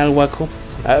original, Waco.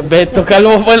 Beto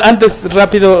Calvo, bueno, antes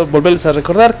rápido volverles a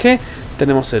recordar que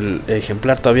tenemos el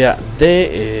ejemplar todavía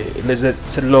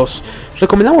se los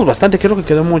recomendamos bastante, creo que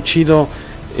quedó muy chido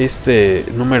este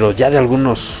número ya de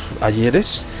algunos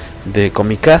ayeres de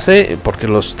Comikaze, porque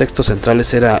los textos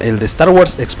centrales era el de Star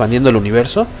Wars expandiendo el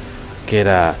universo, que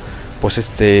era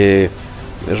pues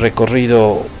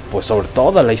recorrido pues sobre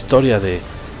toda la historia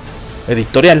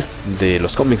editorial de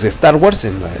los cómics de Star Wars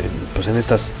en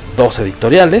estas 2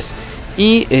 editoriales.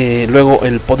 Y luego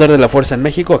El Poder de la Fuerza en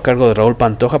México, a cargo de Raúl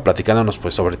Pantoja, platicándonos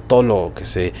pues sobre todo lo que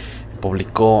se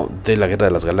publicó de la Guerra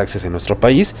de las Galaxias en nuestro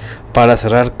país, para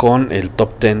cerrar con el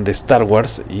top 10 de Star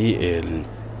Wars y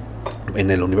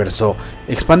en el universo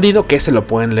expandido, que se lo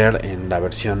pueden leer en la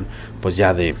versión pues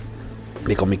ya de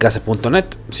comikaze.net.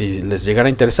 Si les llegara a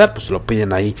interesar, pues lo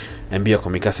piden ahí, envío a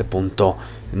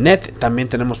comikaze.net. También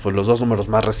tenemos pues los 2 números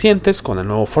más recientes con el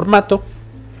nuevo formato,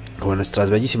 con nuestras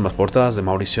bellísimas portadas de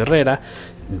Mauricio Herrera,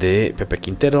 de Pepe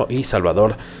Quintero y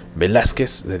Salvador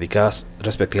Velázquez, dedicadas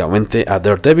respectivamente a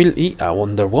Daredevil y a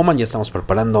Wonder Woman. Ya estamos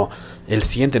preparando el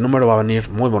siguiente número, va a venir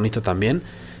muy bonito también.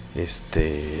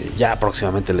 Ya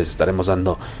próximamente les estaremos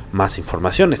dando más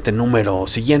información. Este número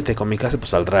siguiente Comicase pues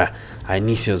saldrá a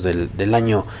inicios del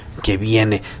año que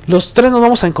viene. Los tres nos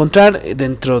vamos a encontrar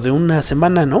dentro de una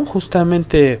semana, ¿no?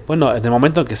 Justamente, bueno, en el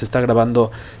momento en que se está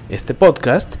grabando este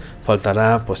podcast,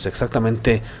 faltará pues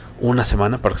exactamente una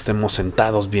semana para que estemos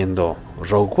sentados viendo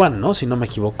Rogue One, ¿no? Si no me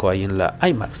equivoco, ahí en la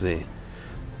IMAX de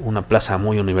una plaza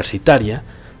muy universitaria,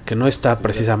 que no está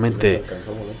precisamente...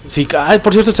 Sí, ay,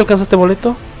 por cierto, ¿te alcanzaste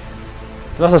boleto?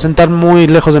 ¿Te vas a sentar muy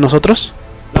lejos de nosotros?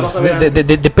 Pues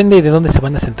depende de dónde se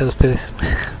van a sentar ustedes.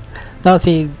 No,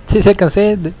 sí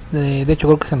alcancé. De hecho,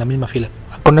 creo que es en la misma fila.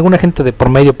 Con alguna gente de por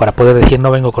medio para poder decir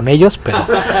no vengo con ellos,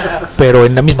 pero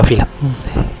en la misma fila.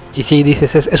 Y sí,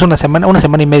 dices, es una semana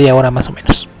y media hora más o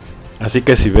menos. Así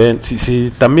que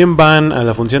si también van a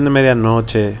la función de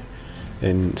medianoche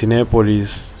en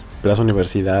Cinépolis, Plaza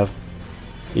Universidad,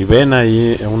 y ven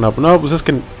ahí pues es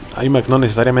que IMAX no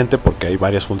necesariamente, porque hay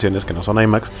varias funciones que no son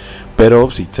IMAX, pero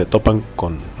si se topan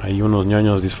con ahí unos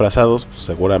ñoños disfrazados, pues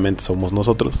seguramente somos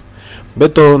nosotros.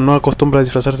 Beto no acostumbra a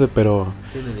disfrazarse, pero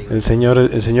el señor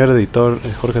editor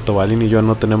Jorge Tobalín y yo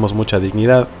no tenemos mucha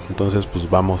dignidad, entonces pues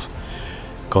vamos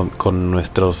con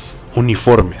nuestros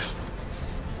uniformes.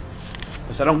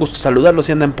 Pues será un gusto saludarlos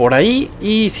si andan por ahí,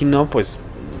 y si no, pues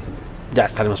ya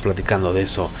estaremos platicando de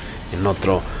eso en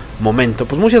otro momento.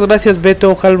 Pues muchas gracias,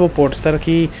 Beto Calvo, por estar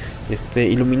aquí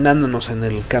iluminándonos en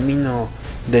el camino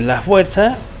de la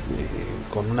fuerza,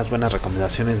 con unas buenas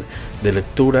recomendaciones de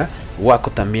lectura. Waco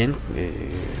también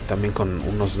con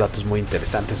unos datos muy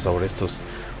interesantes sobre estos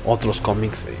otros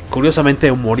cómics,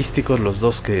 curiosamente humorísticos, los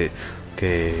dos que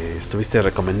estuviste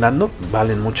recomendando.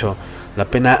 Valen mucho la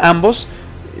pena ambos.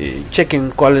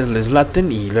 Chequen cuáles les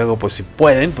laten, y luego pues si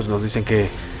pueden pues nos dicen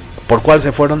por cuál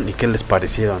se fueron y qué les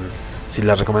parecieron, si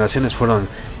las recomendaciones fueron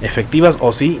efectivas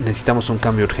o si necesitamos un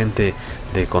cambio urgente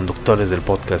de conductores del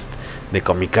podcast de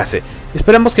Comicase.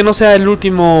 Esperamos que no sea el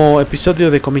último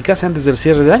episodio de Comicase antes del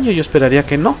cierre de año. Yo esperaría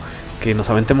que no, que nos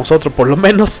aventemos otro por lo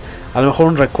menos, a lo mejor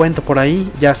un recuento por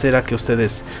ahí. Ya será que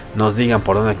ustedes nos digan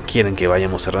por dónde quieren que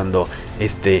vayamos cerrando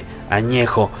este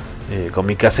añejo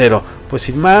comicasero. Pues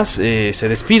sin más, se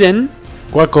despiden.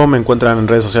 Waco me encuentran en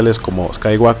redes sociales como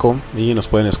SkyWaco, y nos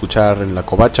pueden escuchar en La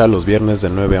Covacha los viernes de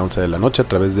 9 a 11 de la noche a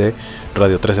través de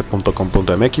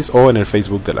radio13.com.mx o en el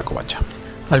Facebook de La Covacha.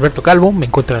 Alberto Calvo, me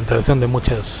encuentran en traducción de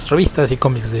muchas revistas y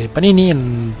cómics de Panini.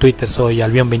 En Twitter soy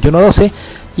Albion2112,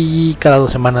 y cada 2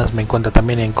 semanas me encuentra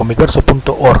también en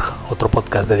comicverso.org, otro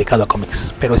podcast dedicado a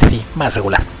cómics, pero ese sí, más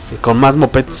regular, con más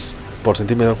mopeds por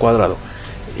centímetro cuadrado.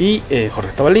 Y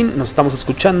Jorge Tabalín, nos estamos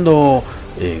escuchando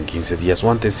en 15 días o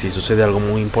antes si sucede algo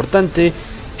muy importante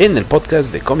en el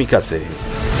podcast de Comicase.